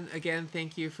everyone. Again,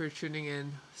 thank you for tuning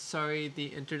in. Sorry the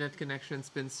internet connection's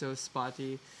been so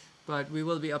spotty, but we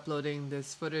will be uploading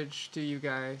this footage to you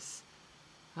guys.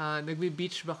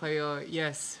 Nagbe-beach ba kayo?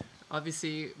 Yes.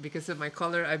 Obviously, because of my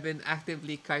color, I've been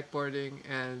actively kiteboarding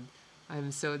and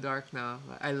I'm so dark now.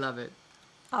 I love it.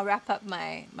 I'll wrap up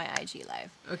my IG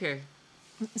live. Okay.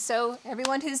 So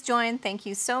everyone who's joined, thank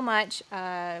you so much.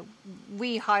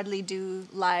 We hardly do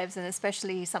lives, and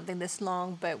especially something this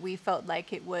long, but we felt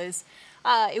like it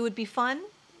would be fun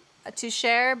to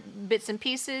share bits and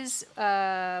pieces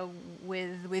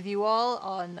with you all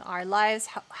on our lives,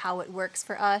 how it works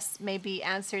for us, maybe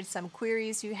answered some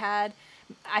queries you had.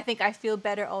 I think I feel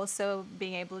better also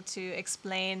being able to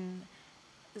explain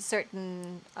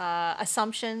certain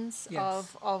assumptions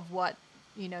Yes. of what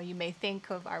you may think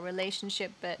of our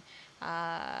relationship, but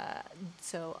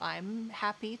so I'm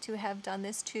happy to have done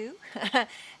this too.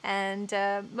 And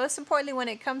most importantly, when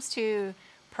it comes to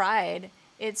pride,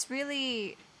 it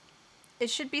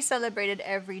should be celebrated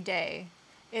every day.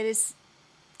 It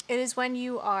is when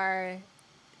you are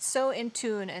so in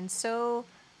tune and so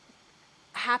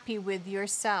happy with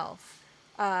yourself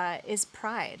is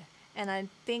pride. And I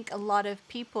think a lot of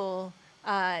people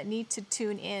need to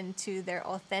tune in to their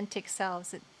authentic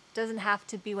selves. It doesn't have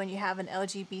to be when you have an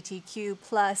LGBTQ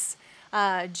plus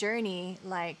journey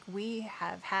like we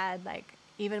have had. Like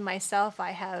even myself,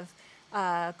 I have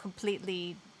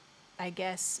completely, I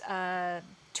guess,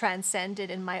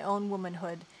 transcended in my own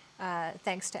womanhood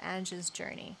thanks to Angie's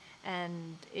journey.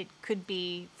 And it could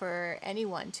be for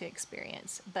anyone to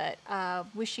experience. But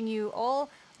wishing you all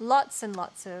lots and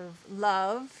lots of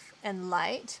love and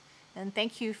light. And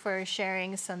thank you for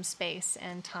sharing some space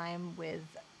and time with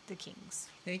the Kings.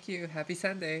 Thank you. Happy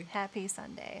Sunday. Happy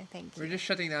Sunday. Thank you. We're just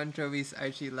shutting down Joey's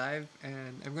IG live,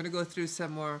 and I'm going to go through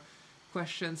some more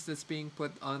questions that's being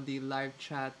put on the live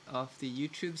chat of the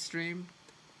YouTube stream.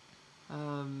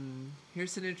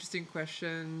 Here's an interesting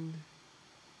question.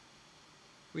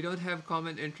 We don't have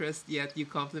common interest, yet you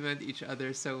complement each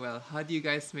other so well. How do you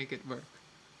guys make it work?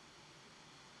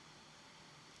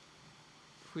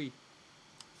 Hui.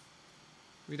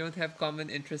 We don't have common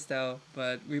interest now,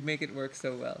 but we make it work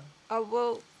so well. Oh,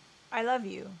 well, I love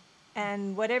you.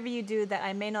 And whatever you do that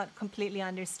I may not completely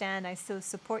understand, I still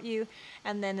support you.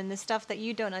 And then in the stuff that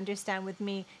you don't understand with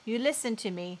me, you listen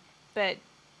to me, but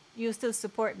you still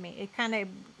support me. It kind of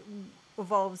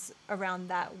evolves around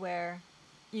that where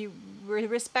we're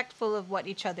respectful of what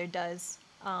each other does.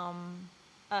 And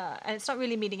it's not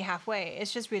really meeting halfway.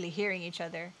 It's just really hearing each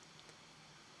other.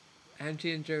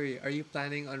 Angie and Joey, are you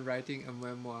planning on writing a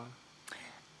memoir?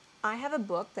 I have a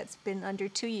book that's been under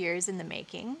 2 years in the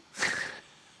making.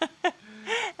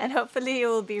 And hopefully it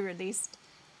will be released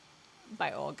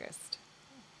by August.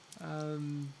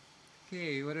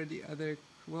 Okay, what are the other...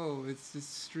 Whoa, it's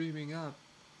just streaming up.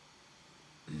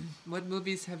 What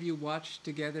movies have you watched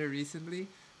together recently?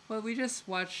 Well, we just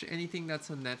watch anything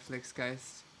that's on Netflix,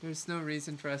 guys. There's no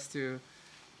reason for us to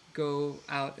go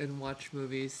out and watch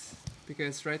movies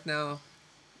because right now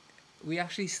we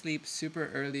actually sleep super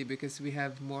early because we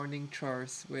have morning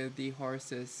chores with the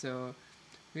horses, so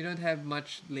we don't have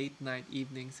much late night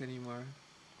evenings anymore.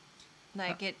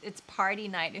 Like it's party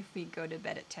night if we go to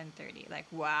bed at 10:30. Like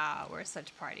wow, we're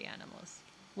such party animals.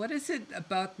 What is it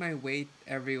about my weight,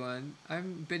 everyone?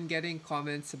 I've been getting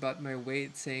comments about my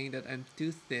weight saying that I'm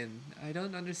too thin. I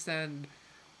don't understand.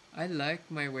 I like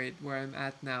my weight where I'm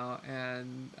at now,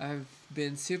 and I've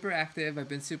been super active. I've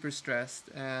been super stressed,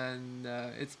 and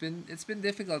it's been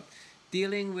difficult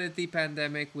dealing with the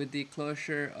pandemic, with the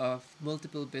closure of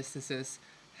multiple businesses,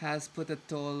 has put a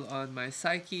toll on my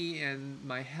psyche and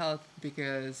my health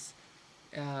because,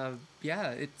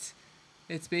 yeah,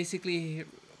 it's basically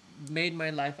made my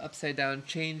life upside down,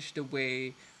 changed the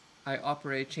way I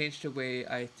operate, changed the way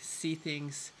I see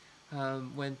things.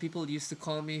 When people used to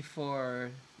call me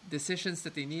for decisions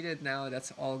that they needed, now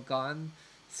that's all gone.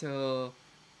 So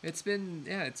it's been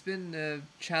a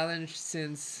challenge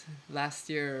since last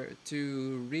year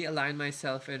to realign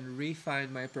myself and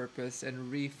refine my purpose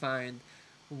and refine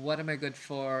what am I good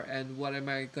for and what am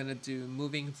I gonna do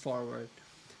moving forward.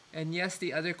 And yes,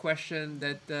 the other question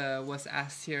that was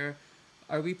asked here,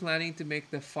 are we planning to make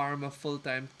the farm a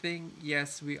full-time thing?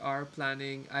 Yes, we are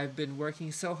planning. I've been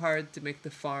working so hard to make the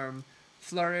farm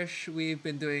flourish. We've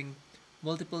been doing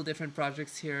multiple different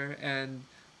projects here, and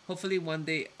hopefully one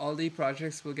day all the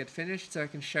projects will get finished so I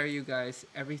can share you guys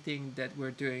everything that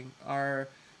we're doing. Our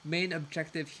main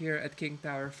objective here at King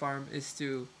Tower Farm is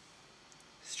to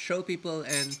show people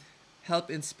and help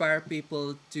inspire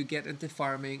people to get into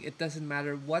farming. It doesn't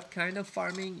matter what kind of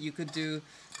farming. You could do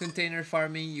container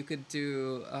farming, you could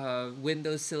do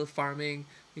windowsill farming,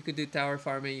 you could do tower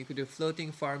farming, you could do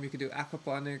floating farm, you could do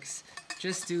aquaponics.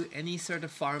 Just do any sort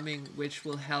of farming which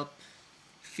will help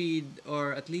feed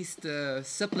or at least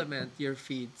supplement your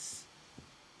feeds.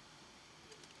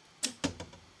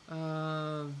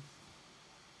 Um,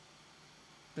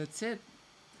 that's it.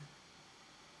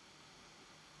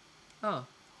 Oh,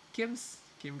 Kim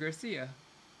Garcia.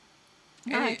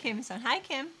 Hi, Any- Kim-san. Hi,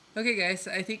 Kim. Okay, guys,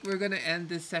 I think we're gonna end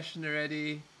this session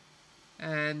already.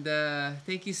 And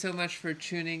thank you so much for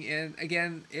tuning in.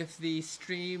 Again, if the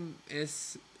stream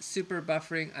is super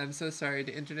buffering, I'm so sorry.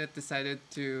 The internet decided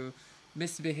to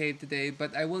misbehave today,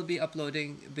 but I will be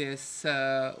uploading this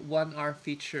 1 hour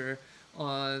feature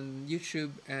on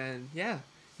YouTube. And yeah,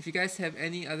 if you guys have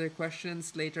any other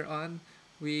questions later on,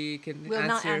 we can We'll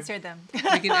not answer them.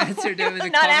 We can answer them in the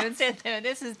Not comments. answer them.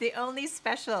 This is the only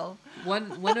special.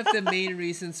 One of the main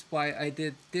reasons why I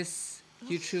did this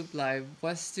YouTube live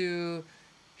was to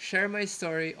share my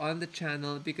story on the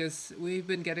channel because we've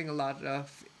been getting a lot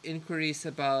of inquiries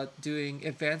about doing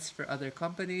events for other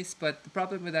companies, but the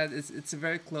problem with that is it's a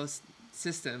very close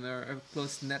system or a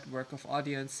close network of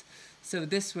audience. So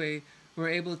this way we're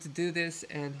able to do this,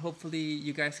 and hopefully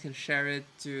you guys can share it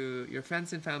to your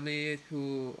friends and family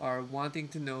who are wanting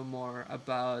to know more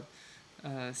about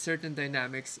certain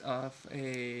dynamics of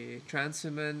a trans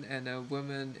woman and a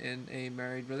woman in a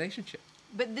married relationship.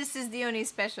 But this is the only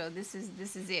special. This is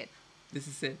it. This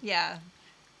is it. Yeah.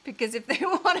 Because if they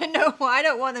want to know more, I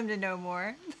don't want them to know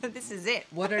more. This is it.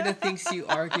 What are the things you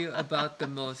argue about the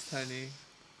most, honey?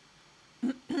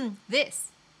 This.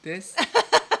 This?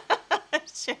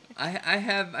 Sure. I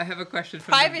have a question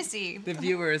from Privacy. the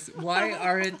viewers. Why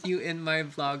aren't you in my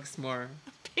vlogs more?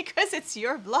 Because it's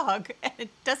your vlog and it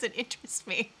doesn't interest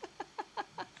me.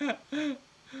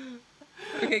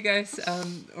 Okay, guys,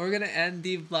 we're gonna end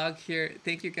the vlog here.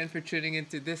 Thank you again for tuning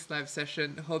into this live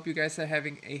session. Hope you guys are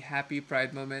having a happy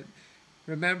Pride moment.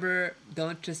 Remember,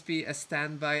 don't just be a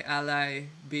standby ally,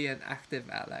 be an active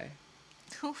ally.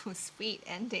 Ooh, sweet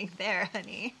ending there,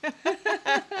 honey.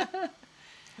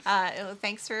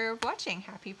 Thanks for watching.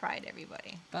 Happy Pride,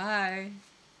 everybody. Bye.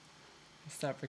 Stop.